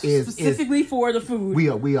here is specifically for the food.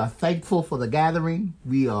 We are thankful for the gathering.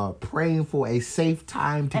 We are praying for a safe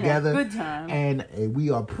time together, and a good time, and we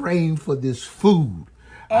are praying for this food.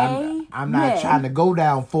 I'm not trying to go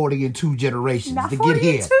down 40 and 2 generations to get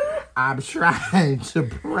here. I'm trying to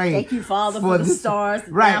pray. Thank you, Father, for the stars.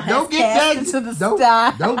 Right. Don't get that into the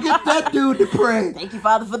sky. Don't get that dude to pray. Thank you,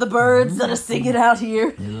 Father, for the birds that are singing out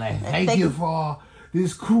here. Thank you for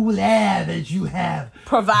this cool air that you have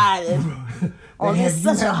provided on this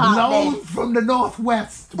such a hot day. Blown from the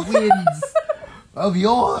northwest winds of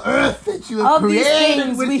your earth that you have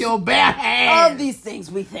created with your bare hands. Of these things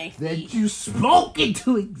we thank that thee. You spoke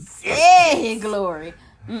into existence. Hey, glory.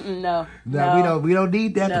 No, we don't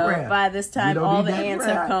need that prayer. By this time, all the ants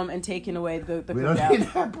have come and taken away the we don't need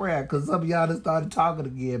that prayer because some of y'all done started talking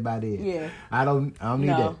again by then. Yeah, I don't need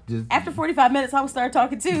that. Just, after 45 minutes, I would start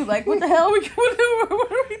talking too. Like, what the hell? What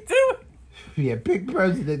are we doing? Yeah, pick a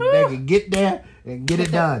person that can get there and get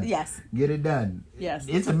it done. Yes, get it done. Yes,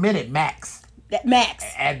 it's a minute max. At max.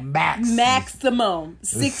 Maximum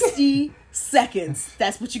 60 seconds.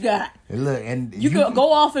 That's what you got. And look, and you can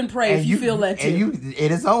go off and pray if you feel that too.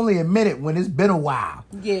 And it's only a minute when it's been a while.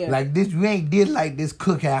 Yeah. Like this, you ain't did like this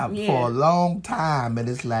cookout for a long time, and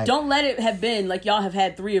it's like don't let it have been like y'all have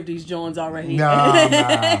had 3 of these joints already. No.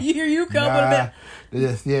 Here you come with a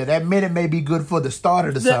bit. Yeah, that minute may be good for the start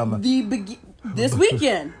of the summer. This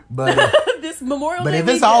weekend. But this Memorial Day But if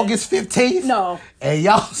weekend. it's August 15th, no, and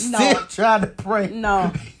y'all still trying to pray,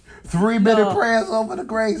 3-minute prayers over the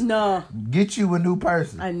grace, get you a new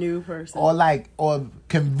person. A new person. Or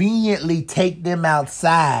conveniently take them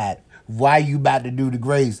outside while you about to do the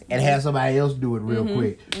grace and have somebody else do it real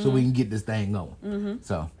quick so we can get this thing going.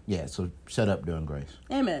 So shut up during grace.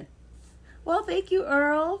 Amen. Well, thank you,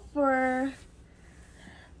 Earl, for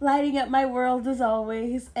lighting up my world as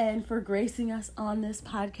always, and for gracing us on this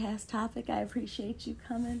podcast topic. I appreciate you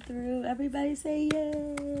coming through. Everybody say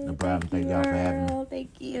yay. No problem. Thank y'all for having me.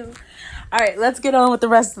 Thank you. All right, let's get on with the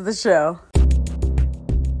rest of the show.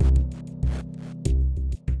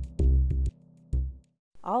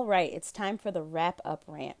 All right, it's time for the wrap-up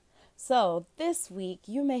rant. So this week,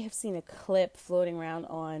 you may have seen a clip floating around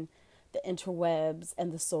on the interwebs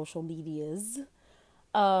and the social medias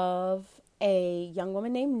of a young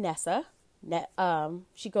woman named Nessa.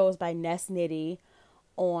 She goes by Ness Nitty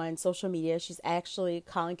on social media. She's actually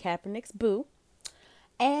Colin Kaepernick's boo.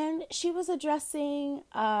 And she was addressing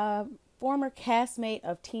a former castmate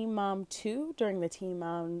of Teen Mom 2 during the Teen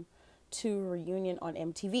Mom 2 reunion on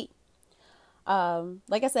MTV.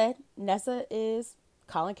 Like I said, Nessa is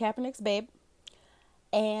Colin Kaepernick's babe.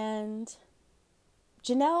 And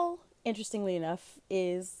Janelle, interestingly enough,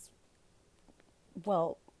 is,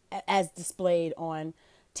 well, as displayed on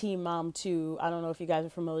Teen Mom 2. I don't know if you guys are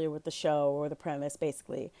familiar with the show or the premise.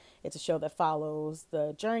 Basically, it's a show that follows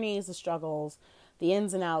the journeys, the struggles, the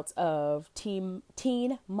ins and outs of teen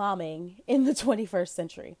momming in the 21st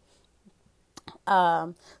century.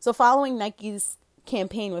 So following Nike's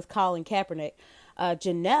campaign with Colin Kaepernick,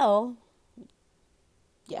 Janelle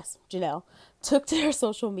took to her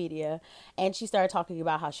social media and she started talking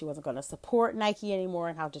about how she wasn't going to support Nike anymore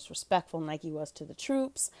and how disrespectful Nike was to the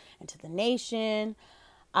troops and to the nation.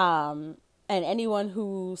 And anyone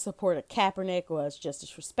who supported Kaepernick was just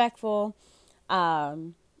disrespectful.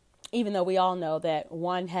 Even though we all know that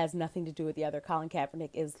one has nothing to do with the other. Colin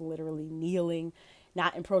Kaepernick is literally kneeling,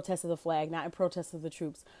 not in protest of the flag, not in protest of the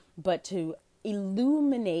troops, but to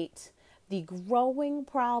illuminate the growing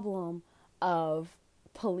problem of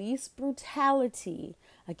police brutality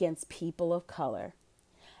against people of color.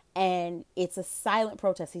 And it's a silent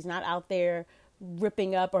protest. He's not out there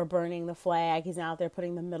ripping up or burning the flag. He's not out there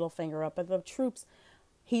putting the middle finger up at the troops.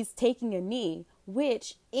 He's taking a knee,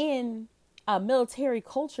 which in military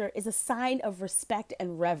culture is a sign of respect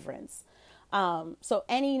and reverence. So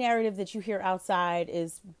any narrative that you hear outside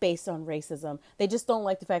is based on racism. They just don't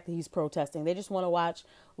like the fact that he's protesting. They just want to watch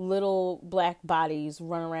little black bodies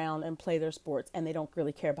run around and play their sports, and they don't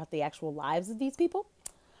really care about the actual lives of these people.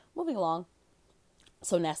 Moving along.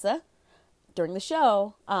 So Nessa, during the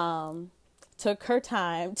show, took her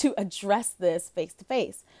time to address this face to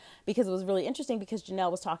face, because it was really interesting, because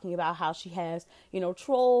Janelle was talking about how she has,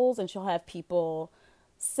 trolls, and she'll have people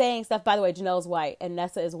saying stuff. By the way, Janelle's white and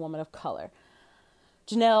Nessa is a woman of color.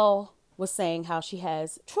 Janelle was saying how she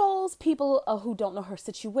has trolls, people who don't know her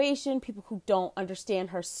situation, people who don't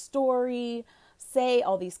understand her story, say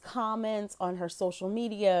all these comments on her social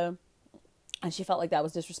media, and she felt like that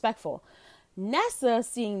was disrespectful. Nessa,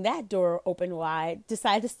 seeing that door open wide,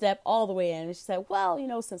 decided to step all the way in, and she said, well,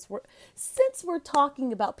 since we're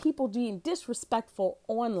talking about people being disrespectful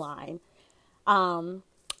online,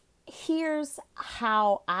 here's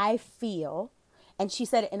how I feel. And she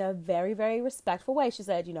said it in a very, very respectful way. She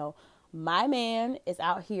said, my man is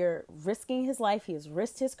out here risking his life. He has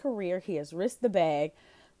risked his career. He has risked the bag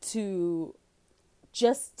to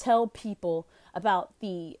just tell people about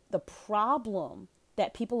the problem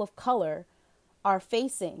that people of color are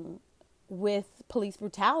facing with police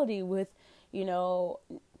brutality, with,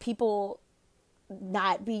 people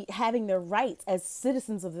not be having their rights as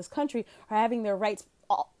citizens of this country, or having their rights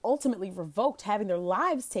ultimately revoked, having their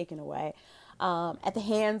lives taken away at the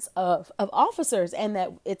hands of officers, and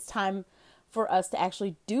that it's time for us to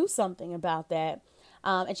actually do something about that.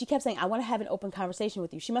 And she kept saying, I want to have an open conversation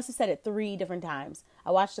with you. She must have said it 3 different times.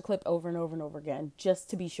 I watched the clip over and over and over again, just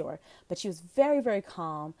to be sure. But she was very, very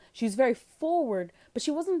calm. She was very forward, but she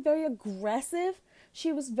wasn't very aggressive.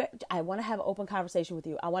 She was I want to have an open conversation with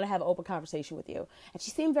you. I want to have an open conversation with you. And she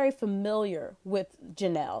seemed very familiar with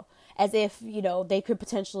Janelle, as if, they could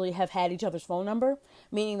potentially have had each other's phone number,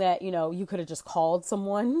 meaning that, you could have just called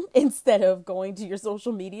someone instead of going to your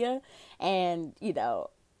social media and,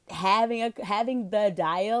 having the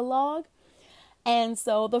dialogue. And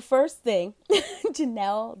so the first thing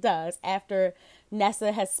Janelle does after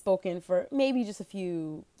Nessa has spoken for maybe just a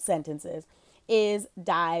few sentences is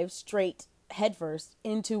dive straight headfirst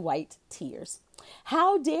into white tears.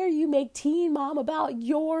 How dare you make Teen Mom about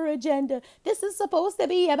your agenda? This is supposed to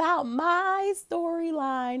be about my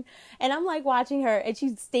storyline. And I'm like watching her, and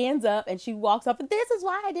she stands up and she walks up, and this is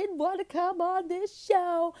why I didn't want to come on this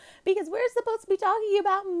show, because we're supposed to be talking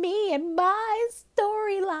about me and my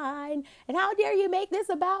storyline. And how dare you make this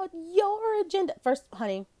about your agenda? First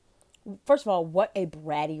of all, what a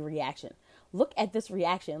bratty reaction. Look at this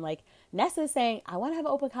reaction. Like, Nessa is saying, I want to have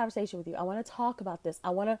an open conversation with you. I want to talk about this. I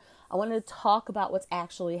want to talk about what's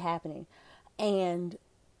actually happening. And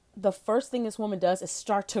the first thing this woman does is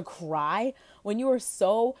start to cry. When you are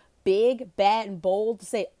so big, bad, and bold to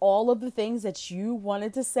say all of the things that you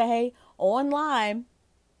wanted to say online,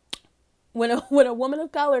 when a woman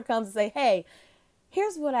of color comes and say, hey,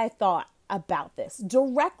 here's what I thought about this,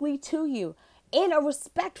 directly to you, in a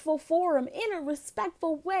respectful forum, in a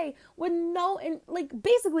respectful way, with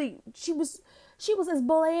basically she was as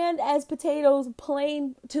bland as potatoes,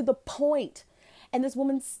 plain to the point. And this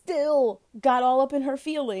woman still got all up in her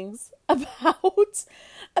feelings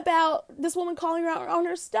about this woman calling her out on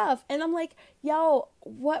her stuff. And I'm like, yo,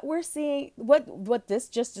 what we're seeing, what this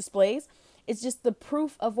just displays is just the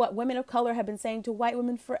proof of what women of color have been saying to white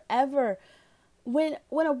women forever. When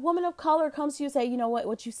a woman of color comes to you and say, you know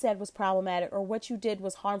what you said was problematic, or what you did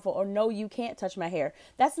was harmful, or no, you can't touch my hair.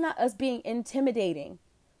 That's not us being intimidating.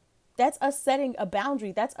 That's us setting a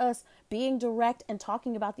boundary. That's us being direct and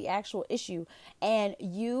talking about the actual issue. And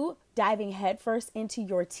you diving headfirst into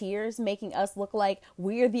your tears, making us look like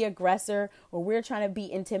we're the aggressor, or we're trying to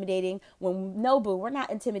be intimidating, when no, boo, we're not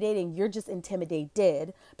intimidating. You're just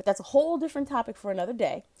intimidated. But that's a whole different topic for another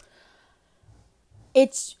day.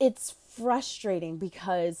 It's frustrating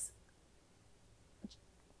because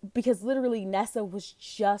literally Nessa was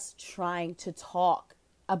just trying to talk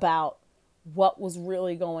about what was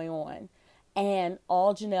really going on. And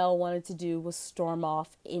all Janelle wanted to do was storm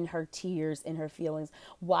off in her tears, in her feelings.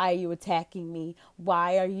 Why are you attacking me?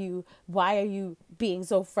 Why are you being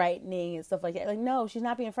so frightening and stuff like that? Like, no, she's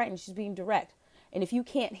not being frightened. She's being direct. And if you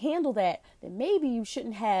can't handle that, then maybe you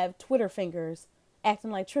shouldn't have Twitter fingers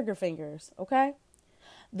acting like trigger fingers, okay?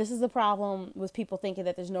 This is the problem with people thinking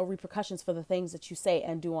that there's no repercussions for the things that you say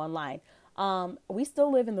and do online. We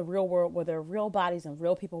still live in the real world where there are real bodies and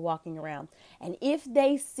real people walking around. And if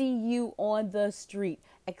they see you on the street,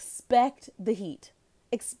 expect the heat.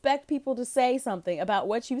 Expect people to say something about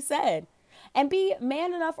what you said. And be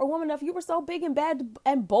man enough or woman enough. You were so big and bad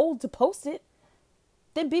and bold to post it.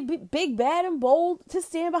 Then be big, bad, and bold to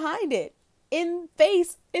stand behind it. In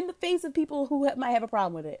the face of people who might have a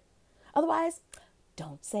problem with it. Otherwise,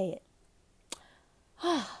 don't say it.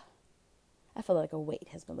 I feel like a weight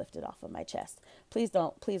has been lifted off of my chest. Please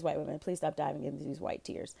white women, please stop diving into these white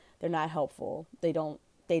tears. They're not helpful. They don't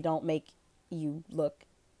make you look,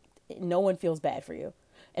 no one feels bad for you.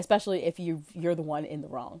 Especially if you're the one in the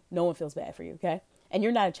wrong. No one feels bad for you, okay? And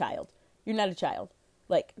you're not a child. You're not a child.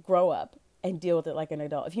 Like, grow up and deal with it like an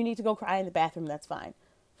adult. If you need to go cry in the bathroom, that's fine.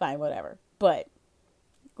 Fine, whatever. But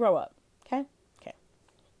grow up, okay? Okay.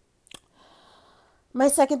 My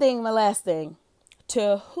last thing,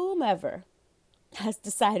 to whomever has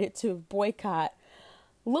decided to boycott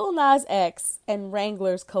Lil Nas X and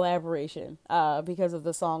Wrangler's collaboration because of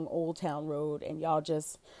the song Old Town Road, and y'all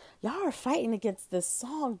are fighting against this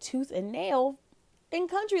song tooth and nail in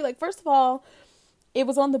country. Like, first of all, it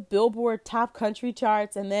was on the Billboard top country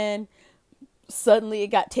charts, and then suddenly it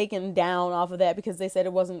got taken down off of that because they said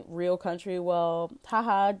it wasn't real country. Well,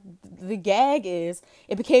 haha, the gag is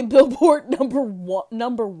it became Billboard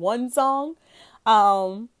number one song.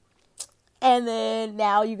 And then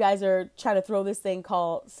now you guys are trying to throw this thing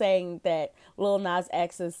saying that Lil Nas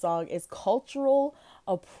X's song is cultural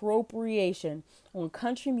appropriation on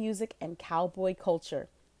country music and cowboy culture.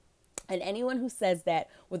 And anyone who says that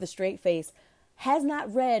with a straight face has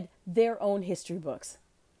not read their own history books.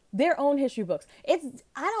 Their own history books. I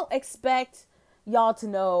don't expect y'all to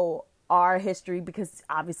know our history because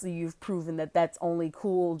obviously you've proven that that's only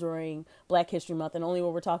cool during Black History Month and only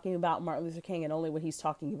when we're talking about Martin Luther King and only when he's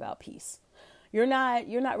talking about peace. You're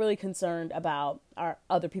not really concerned about our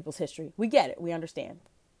other people's history. We get it. We understand.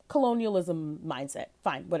 Colonialism mindset.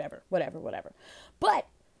 Fine. Whatever. But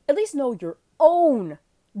at least know your own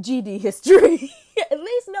GD history. At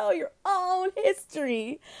least know your own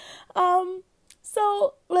history.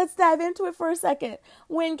 So let's dive into it for a second.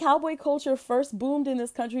 When cowboy culture first boomed in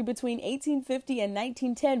this country between 1850 and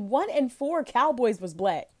 1910, 1 in 4 cowboys was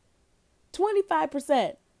Black.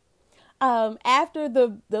 25%. After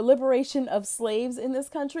the liberation of slaves in this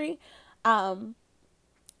country, a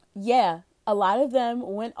lot of them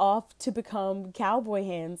went off to become cowboy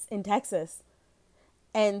hands in Texas.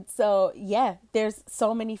 And so, there's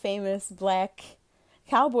so many famous Black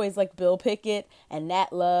cowboys like Bill Pickett and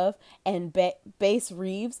Nat Love and Bass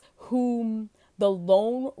Reeves, whom the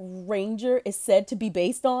Lone Ranger is said to be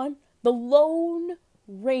based on. The Lone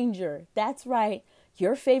Ranger. That's right.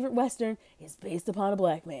 Your favorite Western is based upon a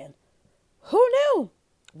Black man. Who knew?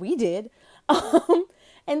 We did.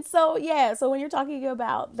 And so when you're talking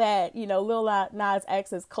about that, Lil Nas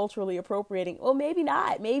X is culturally appropriating, well, maybe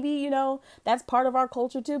not. Maybe, that's part of our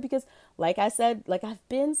culture too, because like I said, like I've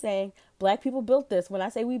been saying, Black people built this. When I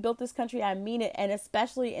say we built this country, I mean it. And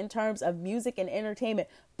especially in terms of music and entertainment,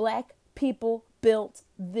 Black people built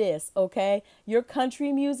this, okay? Your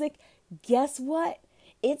country music, guess what?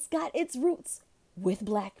 It's got its roots with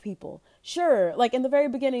Black people. Sure, like in the very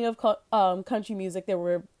beginning of country music, there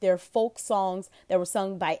were folk songs that were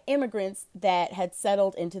sung by immigrants that had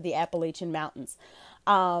settled into the Appalachian Mountains.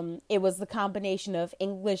 It was the combination of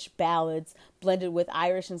English ballads blended with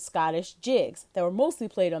Irish and Scottish jigs that were mostly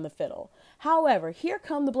played on the fiddle. However, here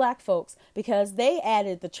come the Black folks because they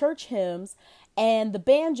added the church hymns and the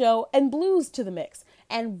banjo and blues to the mix.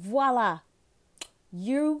 And voila,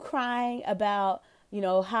 you crying about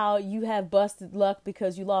how you have busted luck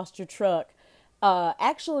because you lost your truck,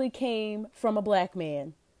 actually came from a Black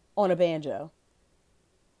man on a banjo.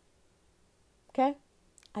 Okay?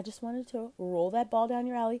 I just wanted to roll that ball down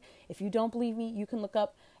your alley. If you don't believe me, you can look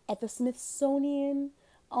up at the Smithsonian,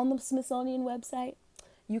 on the Smithsonian website.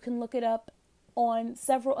 You can look it up on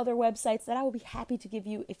several other websites that I will be happy to give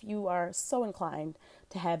you if you are so inclined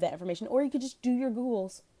to have that information. Or you could just do your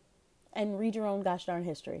Googles and read your own gosh darn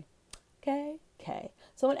history. Okay?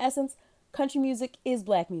 So in essence, country music is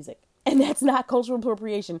Black music. And that's not cultural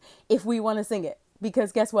appropriation if we want to sing it.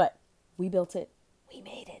 Because guess what? We built it. We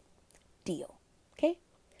made it. Deal. Okay?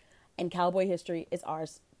 And cowboy history is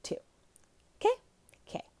ours too.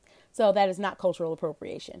 So that is not cultural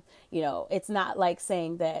appropriation. It's not like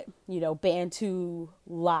saying that, Bantu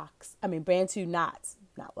knots,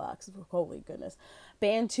 not locks, holy goodness.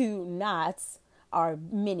 Bantu knots are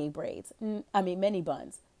mini braids. Mini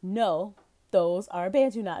buns. No, those are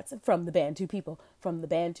Bantu knots from the Bantu people, from the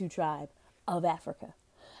Bantu tribe of Africa.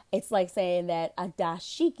 It's like saying that a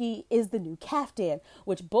dashiki is the new kaftan,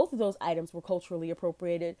 which both of those items were culturally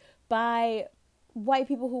appropriated by white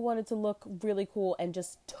people who wanted to look really cool and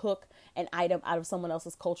just took an item out of someone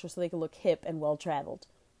else's culture so they could look hip and well-traveled.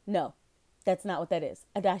 No, that's not what that is.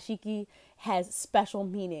 A dashiki has special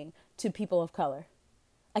meaning to people of color.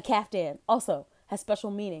 A kaftan also has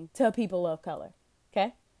special meaning to people of color.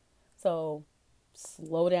 Okay? So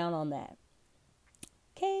slow down on that.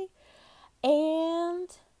 Okay? And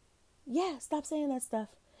yeah, stop saying that stuff.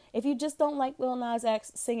 If you just don't like Lil Nas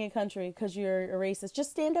X singing country because you're a racist,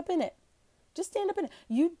 just stand up in it. Just stand up in it.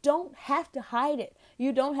 You don't have to hide it.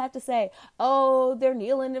 You don't have to say, oh, they're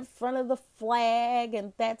kneeling in front of the flag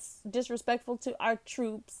and that's disrespectful to our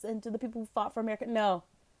troops and to the people who fought for America. No.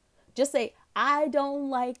 Just say, I don't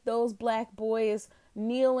like those black boys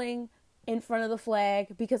kneeling in front of the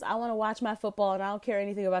flag because I want to watch my football and I don't care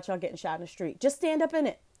anything about y'all getting shot in the street. Just stand up in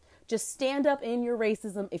it. Just stand up in your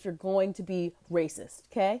racism if you're going to be racist,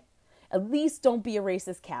 okay? At least don't be a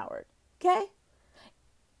racist coward, okay?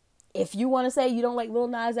 If you want to say you don't like Lil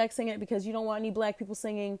Nas X singing it because you don't want any black people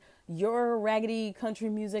singing your raggedy country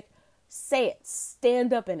music, say it.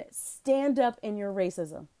 Stand up in it. Stand up in your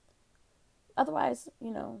racism. Otherwise,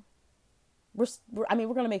 we're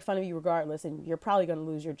going to make fun of you regardless, and you're probably going to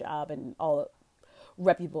lose your job and all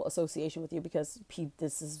reputable association with you because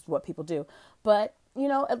this is what people do. But,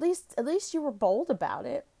 at least you were bold about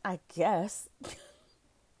it, I guess.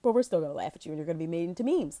 But we're still going to laugh at you and you're going to be made into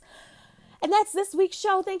memes. And that's this week's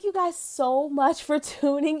show. Thank you guys so much for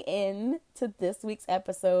tuning in to this week's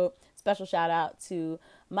episode. Special shout out to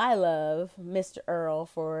my love, Mr. Earl,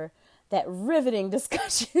 for that riveting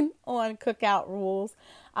discussion on Cookout rules.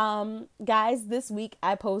 Guys, this week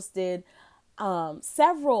I posted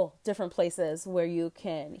several different places where you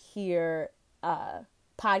can hear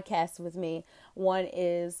podcasts with me. One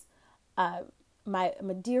is my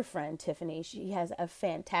dear friend Tiffany. She has a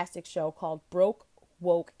fantastic show called Broke,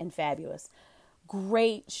 Woke, and Fabulous.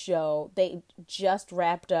 Great show. They just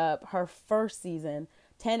wrapped up her first season,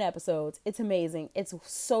 10 episodes. It's amazing. It's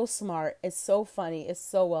so smart. It's so funny. It's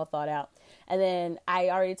so well thought out. And then I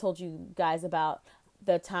already told you guys about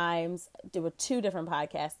the times. There were 2 different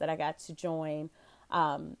podcasts that I got to join.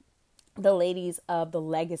 The ladies of the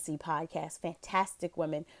Legacy podcast, fantastic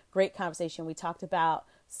women, great conversation. We talked about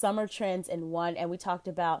summer trends in one, and we talked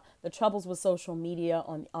about the troubles with social media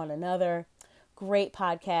on another. Great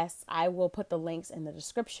podcasts. I will put the links in the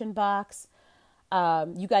description box.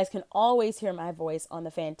 You guys can always hear my voice on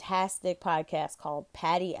the fantastic podcast called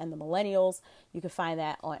Patty and the Millennials. You can find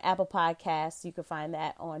that on Apple Podcasts. You can find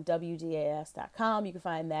that on WDAS.com. You can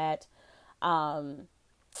find that on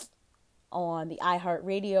the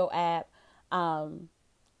iHeartRadio app.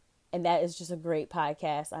 And that is just a great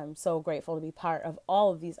podcast. I'm so grateful to be part of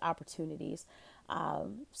all of these opportunities.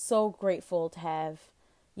 So grateful to have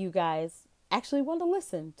you guys actually want to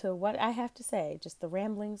listen to what I have to say. Just the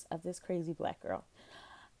ramblings of this crazy black girl.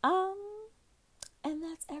 And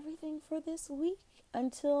that's everything for this week.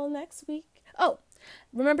 Until next week. Oh,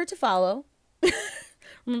 remember to follow.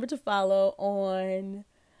 Remember to follow on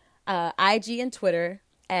IG and Twitter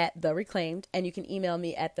at The Reclaimed, and you can email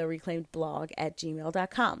me at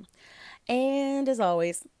thereclaimedblog@gmail.com. And as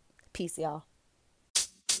always, peace, y'all.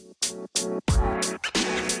 You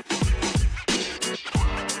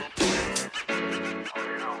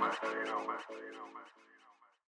know, man.